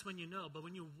 That's when you know. But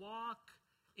when you walk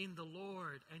in the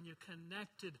Lord and you're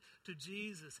connected to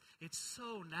Jesus, it's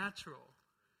so natural.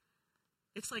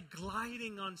 It's like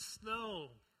gliding on snow.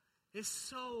 It's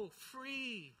so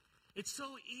free. It's so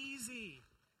easy.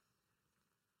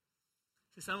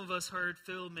 See, some of us heard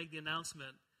Phil make the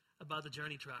announcement about the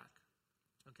journey track.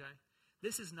 Okay?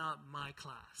 This is not my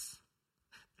class.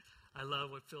 I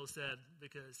love what Phil said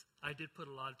because I did put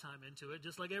a lot of time into it,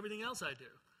 just like everything else I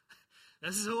do.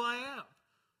 This is who I am.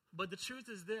 But the truth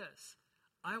is this.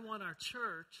 I want our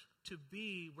church to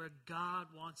be where God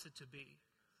wants it to be.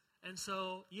 And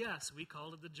so, yes, we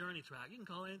call it the journey track. You can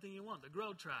call it anything you want, the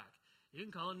growth track. You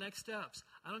can call it next steps.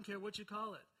 I don't care what you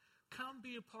call it. Come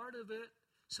be a part of it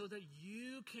so that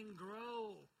you can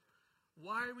grow.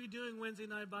 Why are we doing Wednesday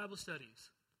night Bible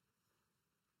studies?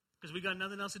 Because we got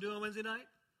nothing else to do on Wednesday night?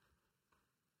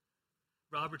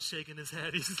 Robert's shaking his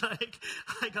head. He's like,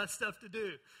 I got stuff to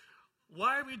do.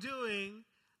 Why are we doing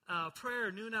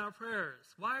prayer, noon hour prayers?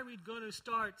 Why are we going to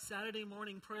start Saturday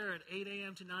morning prayer at 8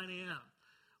 a.m. to 9 a.m.?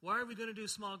 Why are we going to do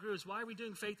small groups? Why are we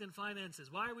doing faith and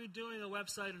finances? Why are we doing a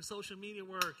website and social media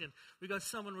work? And we got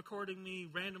someone recording me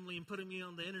randomly and putting me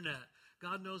on the internet.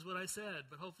 God knows what I said,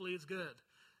 but hopefully it's good.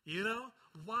 You know?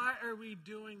 Why are we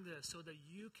doing this? So that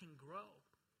you can grow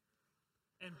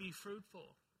and be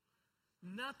fruitful.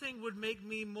 Nothing would make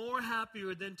me more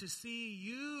happier than to see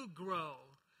you grow.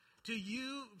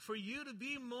 For you to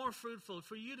be more fruitful,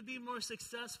 for you to be more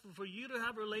successful, for you to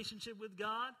have a relationship with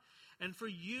God, and for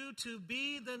you to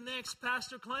be the next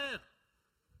Pastor Clint,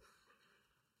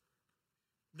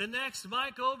 the next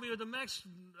Mike Ovey, or the next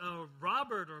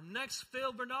Robert, or next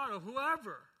Phil Bernard, or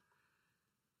whoever.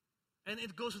 And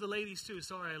it goes for the ladies too.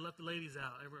 Sorry, I left the ladies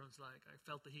out. Everyone's like, I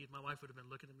felt the heat. My wife would have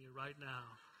been looking at me right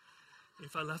now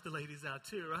if I left the ladies out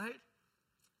too, right?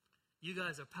 You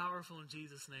guys are powerful in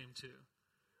Jesus' name too.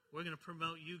 We're going to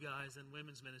promote you guys in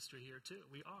women's ministry here too.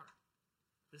 We are.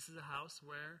 This is a house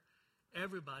where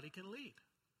everybody can lead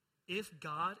if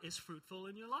God is fruitful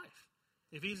in your life.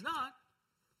 If he's not,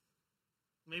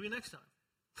 maybe next time.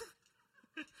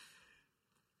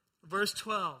 Verse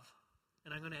 12,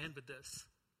 and I'm going to end with this.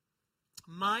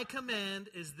 My command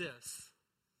is this,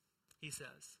 he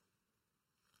says.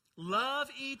 Love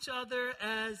each other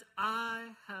as I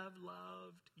have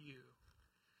loved you.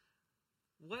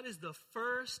 What is the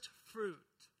first fruit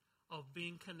of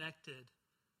being connected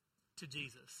to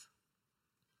Jesus?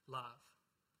 Love.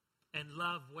 And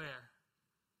love where?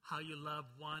 How you love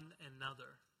one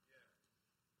another.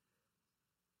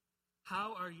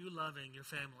 How are you loving your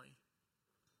family?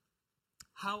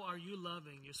 How are you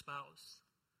loving your spouse?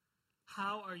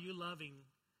 How are you loving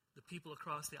the people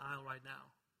across the aisle right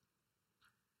now?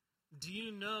 Do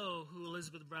you know who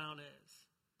Elizabeth Brown is?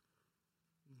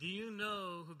 Do you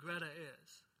know who Greta is?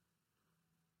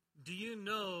 Do you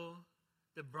know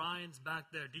that Brian's back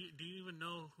there? Do you even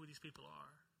know who these people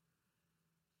are?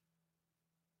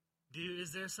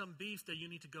 Is there some beef that you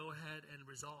need to go ahead and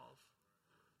resolve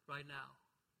right now?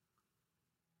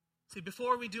 See,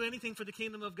 before we do anything for the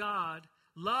kingdom of God,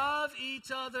 love each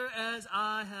other as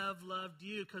I have loved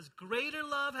you, because greater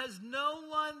love has no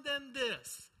one than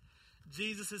this.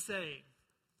 Jesus is saying,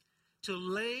 to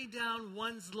lay down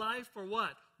one's life for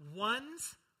what?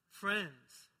 One's friends.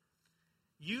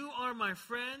 You are my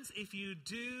friends if you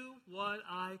do what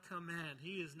I command.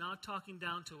 He is not talking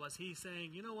down to us. He's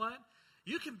saying, you know what?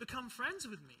 You can become friends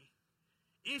with me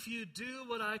if you do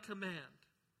what I command.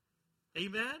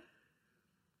 Amen?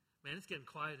 Man, it's getting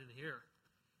quiet in here.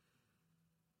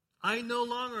 I no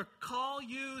longer call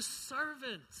you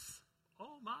servants.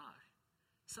 Oh my.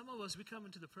 Some of us, we come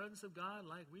into the presence of God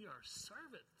like we are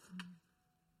servants.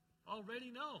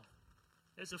 Already know.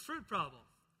 There's a fruit problem.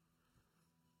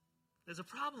 There's a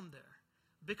problem there.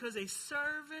 Because a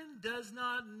servant does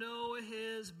not know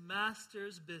his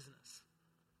master's business.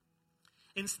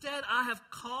 Instead, I have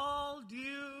called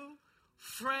you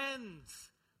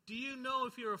friends. Do you know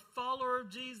if you're a follower of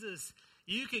Jesus,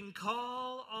 you can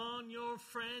call on your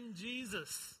friend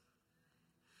Jesus?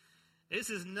 This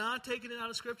is not taking it out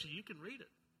of Scripture. You can read it.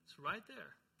 It's right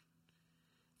there.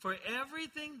 For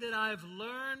everything that I've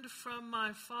learned from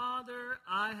my Father,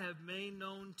 I have made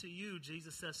known to you,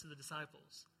 Jesus says to the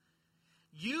disciples.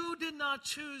 You did not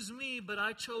choose me, but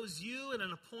I chose you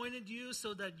and appointed you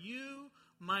so that you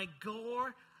might go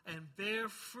and bear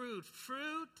fruit,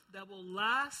 fruit that will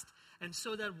last, and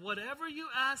so that whatever you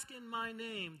ask in my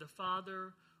name, the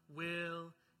Father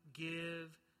will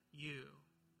give you.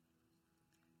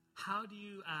 How do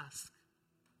you ask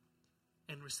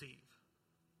and receive?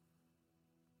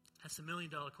 That's a $1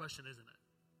 million question, isn't it?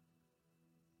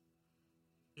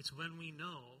 It's when we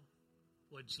know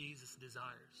what Jesus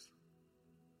desires.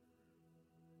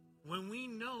 When we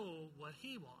know what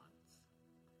he wants,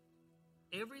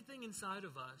 everything inside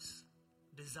of us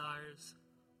desires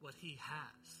what he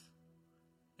has.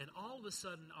 And all of a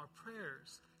sudden, our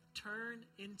prayers turn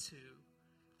into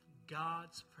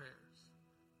God's prayers.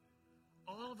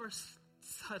 All of a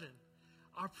sudden,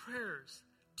 our prayers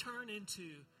turn into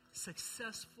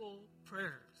successful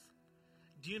prayers.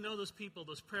 Do you know those people,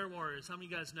 those prayer warriors? How many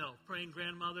of you guys know? Praying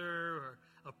grandmother or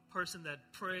a person that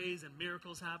prays and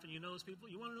miracles happen. You know those people?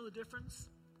 You want to know the difference?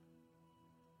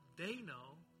 They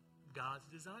know God's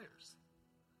desires.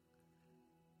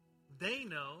 They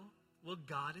know what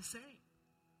God is saying.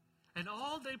 And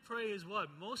all they pray is what?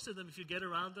 Most of them, if you get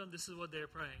around them, this is what they're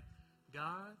praying.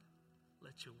 God,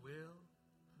 let your will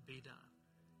be done.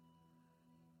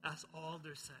 That's all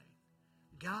they're saying.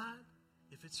 God,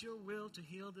 if it's your will to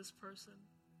heal this person,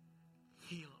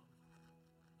 heal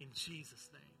them in Jesus'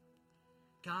 name.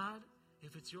 God,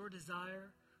 if it's your desire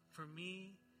for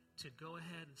me to go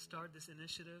ahead and start this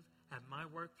initiative at my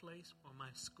workplace or my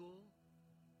school,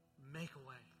 make a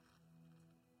way.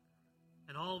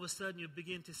 And all of a sudden you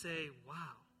begin to say, wow,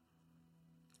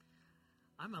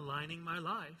 I'm aligning my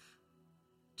life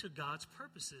to God's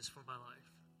purposes for my life.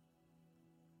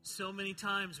 So many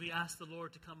times we ask the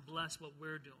Lord to come bless what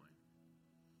we're doing.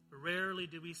 Rarely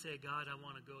do we say, God, I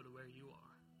want to go to where you are.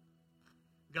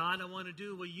 God, I want to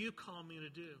do what you call me to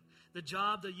do. The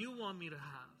job that you want me to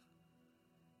have.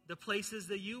 The places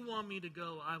that you want me to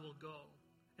go, I will go.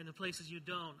 And the places you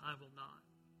don't, I will not.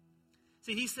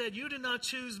 See, he said, you did not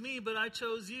choose me, but I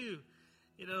chose you.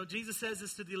 You know, Jesus says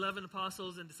this to the 11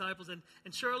 apostles and disciples. And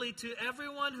surely to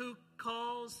everyone who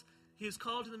he is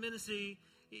called to the ministry,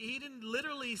 he didn't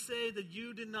literally say that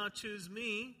you did not choose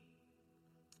me.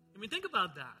 I mean, think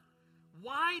about that.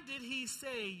 Why did he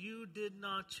say you did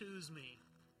not choose me?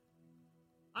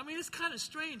 I mean, it's kind of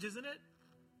strange, isn't it?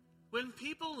 When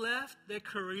people left their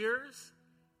careers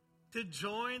to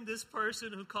join this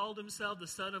person who called himself the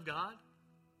Son of God,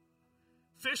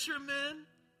 fishermen,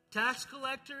 tax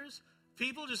collectors,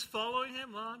 people just following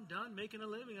him. Well, I'm done making a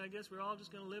living. I guess we're all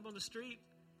just going to live on the street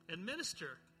and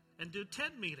minister and do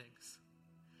tent meetings.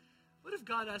 What if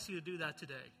God asked you to do that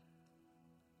today?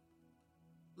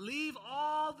 Leave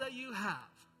all that you have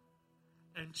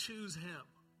and choose him.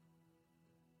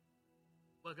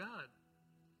 Well, God,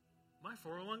 my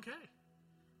 401k,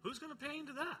 who's going to pay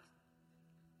into that?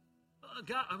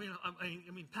 God, I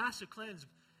mean, Pastor Clean's,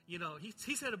 you know,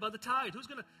 he said about the tithe. Who's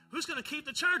going to keep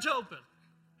the church open?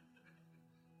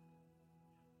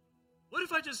 What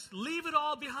if I just leave it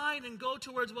all behind and go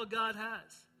towards what God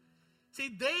has? See,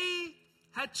 they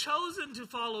had chosen to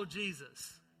follow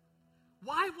Jesus.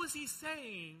 Why was he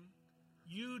saying,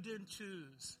 you didn't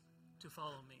choose to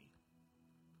follow me?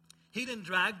 He didn't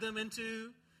drag them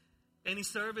into any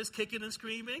service kicking and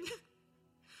screaming.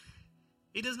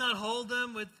 He does not hold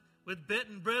them with bit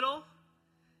and brittle.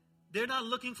 They're not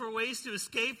looking for ways to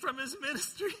escape from his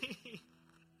ministry.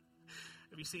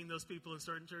 Have you seen those people in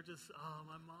certain churches? Oh,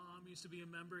 my mom used to be a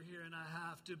member here and I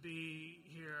have to be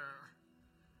here.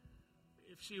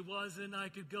 If she wasn't, I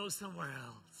could go somewhere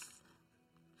else.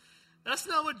 That's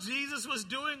not what Jesus was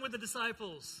doing with the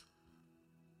disciples.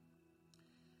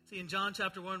 See, in John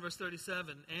chapter 1, verse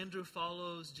 37, Andrew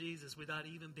follows Jesus without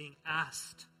even being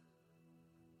asked.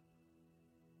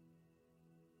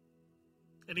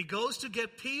 And he goes to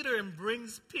get Peter and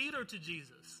brings Peter to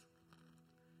Jesus.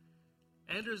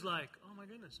 Andrew's like, oh my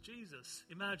goodness, Jesus.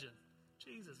 Imagine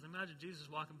Jesus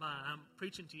walking by. I'm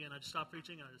preaching to you and I just stop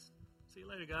preaching and I just, see you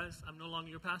later, guys. I'm no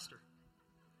longer your pastor.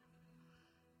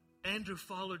 Andrew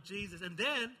followed Jesus. And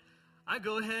then I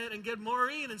go ahead and get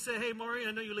Maureen and say, hey, Maureen,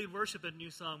 I know you lead worship at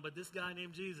New Song, but this guy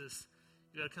named Jesus,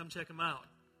 you got to come check him out.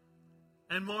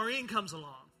 And Maureen comes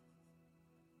along.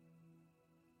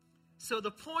 So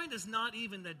the point is not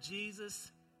even that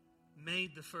Jesus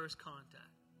made the first contact.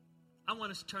 I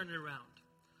want us to turn it around.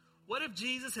 What if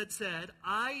Jesus had said,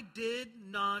 I did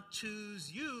not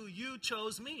choose you, you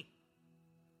chose me?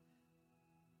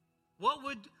 What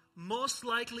would most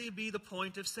likely be the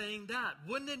point of saying that?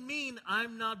 Wouldn't it mean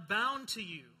I'm not bound to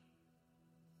you?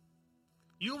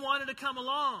 You wanted to come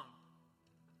along.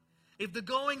 If the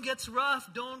going gets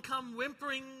rough, don't come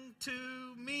whimpering to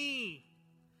me.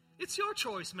 It's your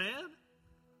choice, man.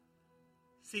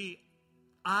 See,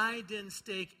 I didn't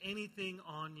stake anything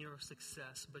on your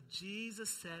success, but Jesus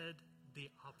said the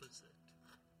opposite.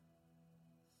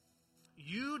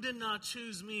 You did not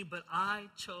choose me, but I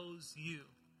chose you.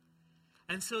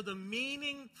 And so the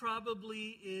meaning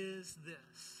probably is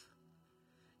this.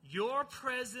 Your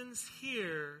presence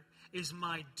here is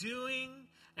my doing,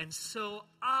 and so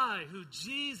I, who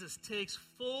Jesus takes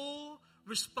full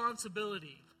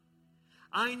responsibility.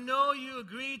 I know you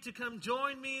agreed to come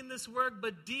join me in this work,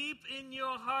 but deep in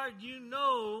your heart you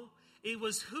know it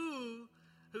was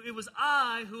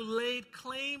I who laid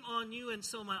claim on you, and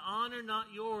so my honor,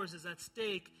 not yours, is at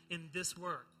stake in this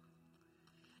work.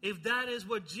 If that is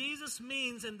what Jesus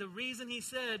means, and the reason he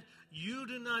said, you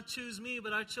do not choose me,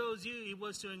 but I chose you, it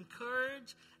was to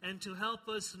encourage and to help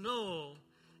us know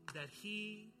that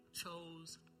he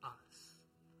chose us.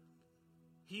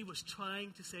 He was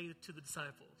trying to say to the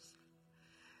disciples,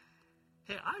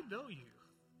 hey, I know you.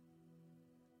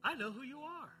 I know who you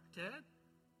are, Ted.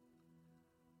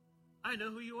 I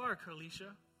know who you are,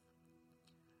 Carlicia.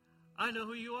 I know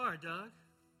who you are, Doug.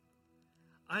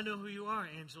 I know who you are,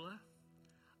 Angela.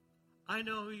 I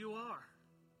know who you are.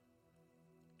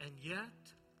 And yet,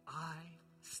 I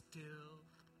still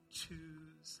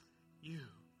choose you.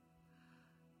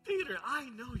 Peter, I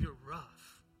know you're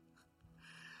rough.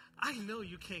 I know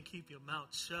you can't keep your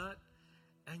mouth shut,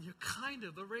 and you're kind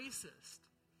of a racist.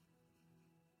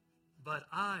 But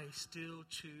I still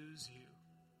choose you.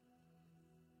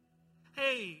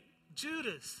 Hey,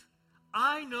 Judas,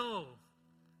 I know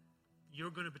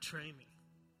you're going to betray me.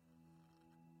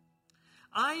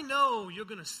 I know you're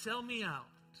going to sell me out.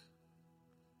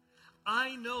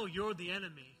 I know you're the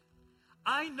enemy.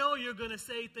 I know you're going to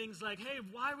say things like, hey,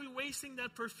 why are we wasting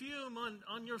that perfume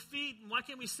on your feet? And why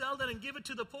can't we sell that and give it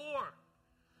to the poor?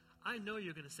 I know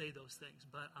you're going to say those things,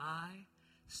 but I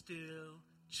still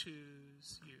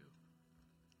choose you.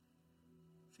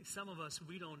 See, some of us,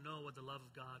 we don't know what the love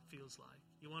of God feels like.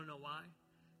 You want to know why?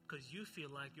 Because you feel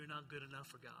like you're not good enough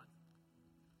for God.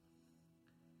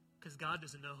 Because God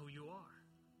doesn't know who you are.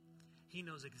 He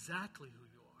knows exactly who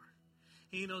you are.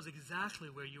 He knows exactly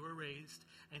where you were raised,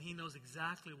 and he knows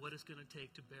exactly what it's going to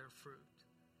take to bear fruit.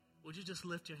 Would you just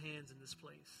lift your hands in this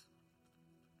place?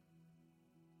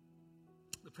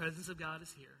 The presence of God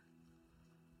is here.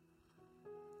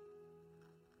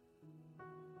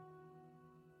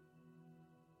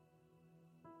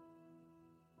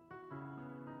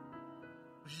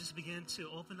 Would you just begin to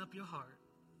open up your heart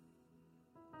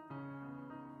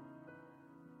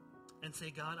and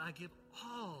say, God, I give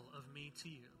all of me to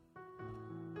you.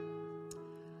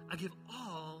 I give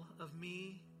all of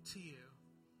me to you.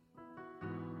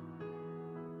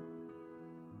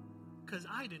 Because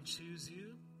I didn't choose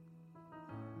you.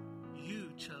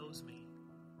 You chose me.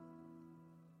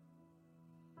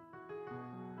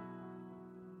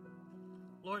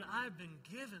 Lord, I've been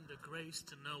given the grace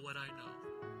to know what I know.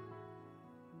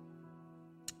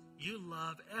 You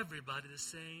love everybody the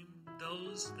same,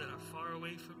 those that are far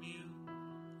away from you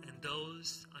and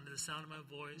those under the sound of my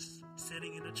voice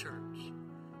sitting in the church.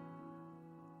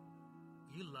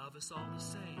 You love us all the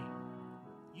same.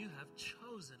 You have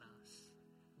chosen us.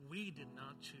 We did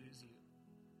not choose you.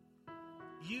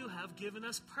 You have given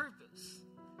us purpose.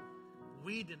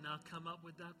 We did not come up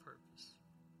with that purpose.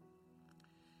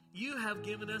 You have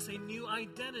given us a new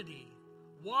identity,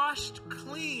 washed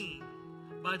clean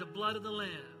by the blood of the Lamb,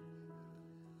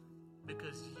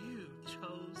 because you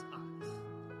chose us.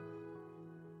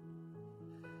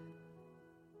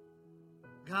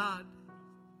 God,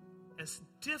 as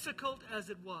difficult as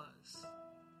it was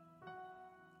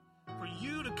for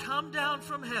you to come down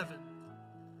from heaven,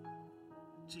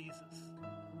 Jesus,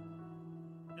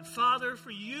 and Father,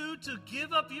 for you to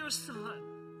give up your Son,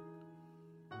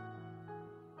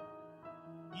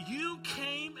 you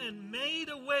came and made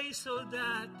a way so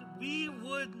that we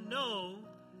would know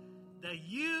that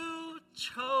you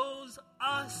chose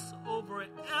us over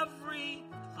every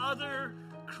other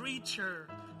creature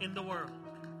in the world.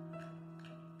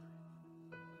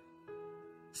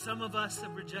 Some of us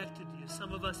have rejected you.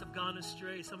 Some of us have gone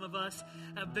astray. Some of us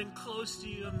have been close to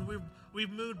you and we've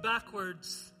moved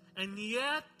backwards. And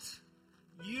yet,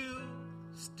 you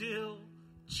still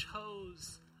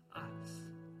chose us.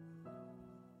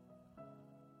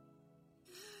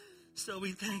 So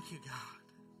we thank you,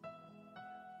 God.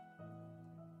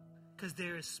 Because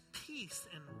there is peace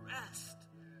and rest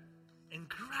and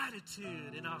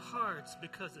gratitude in our hearts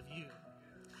because of you.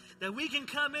 That we can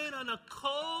come in on a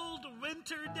cold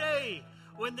winter day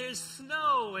when there's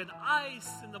snow and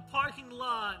ice in the parking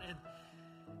lot and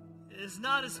it's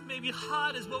not as maybe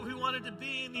hot as what we wanted to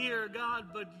be in here,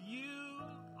 God, but you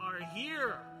are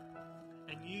here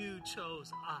and you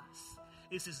chose us.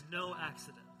 This is no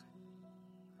accident.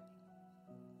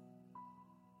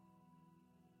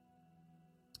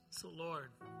 So, Lord,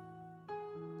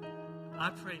 I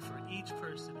pray for each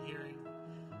person hearing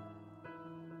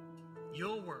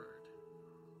your word,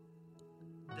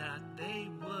 that they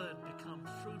would become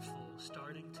fruitful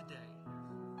starting today.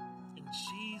 In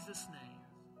Jesus' name.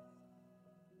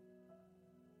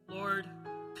 Lord,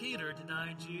 Peter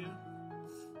denied you,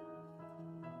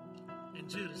 and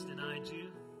Judas denied you.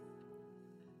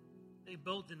 They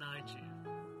both denied you.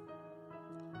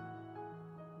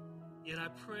 Yet I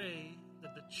pray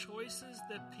that the choices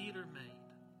that Peter made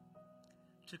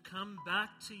to come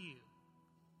back to you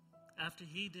after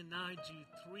he denied you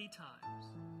 3 times,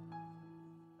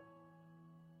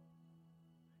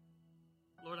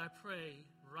 Lord, I pray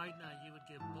right now you would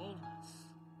give boldness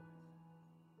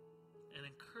and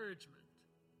encouragement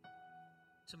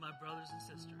to my brothers and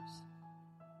sisters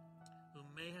who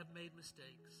may have made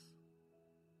mistakes,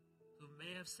 who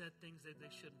may have said things that they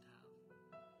shouldn't have,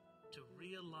 to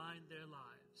realign their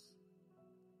lives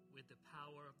with the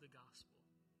power of the gospel.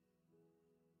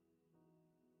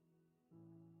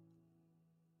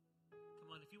 Come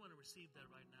on, if you want to receive that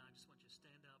right now, I just want you to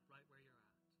stand up.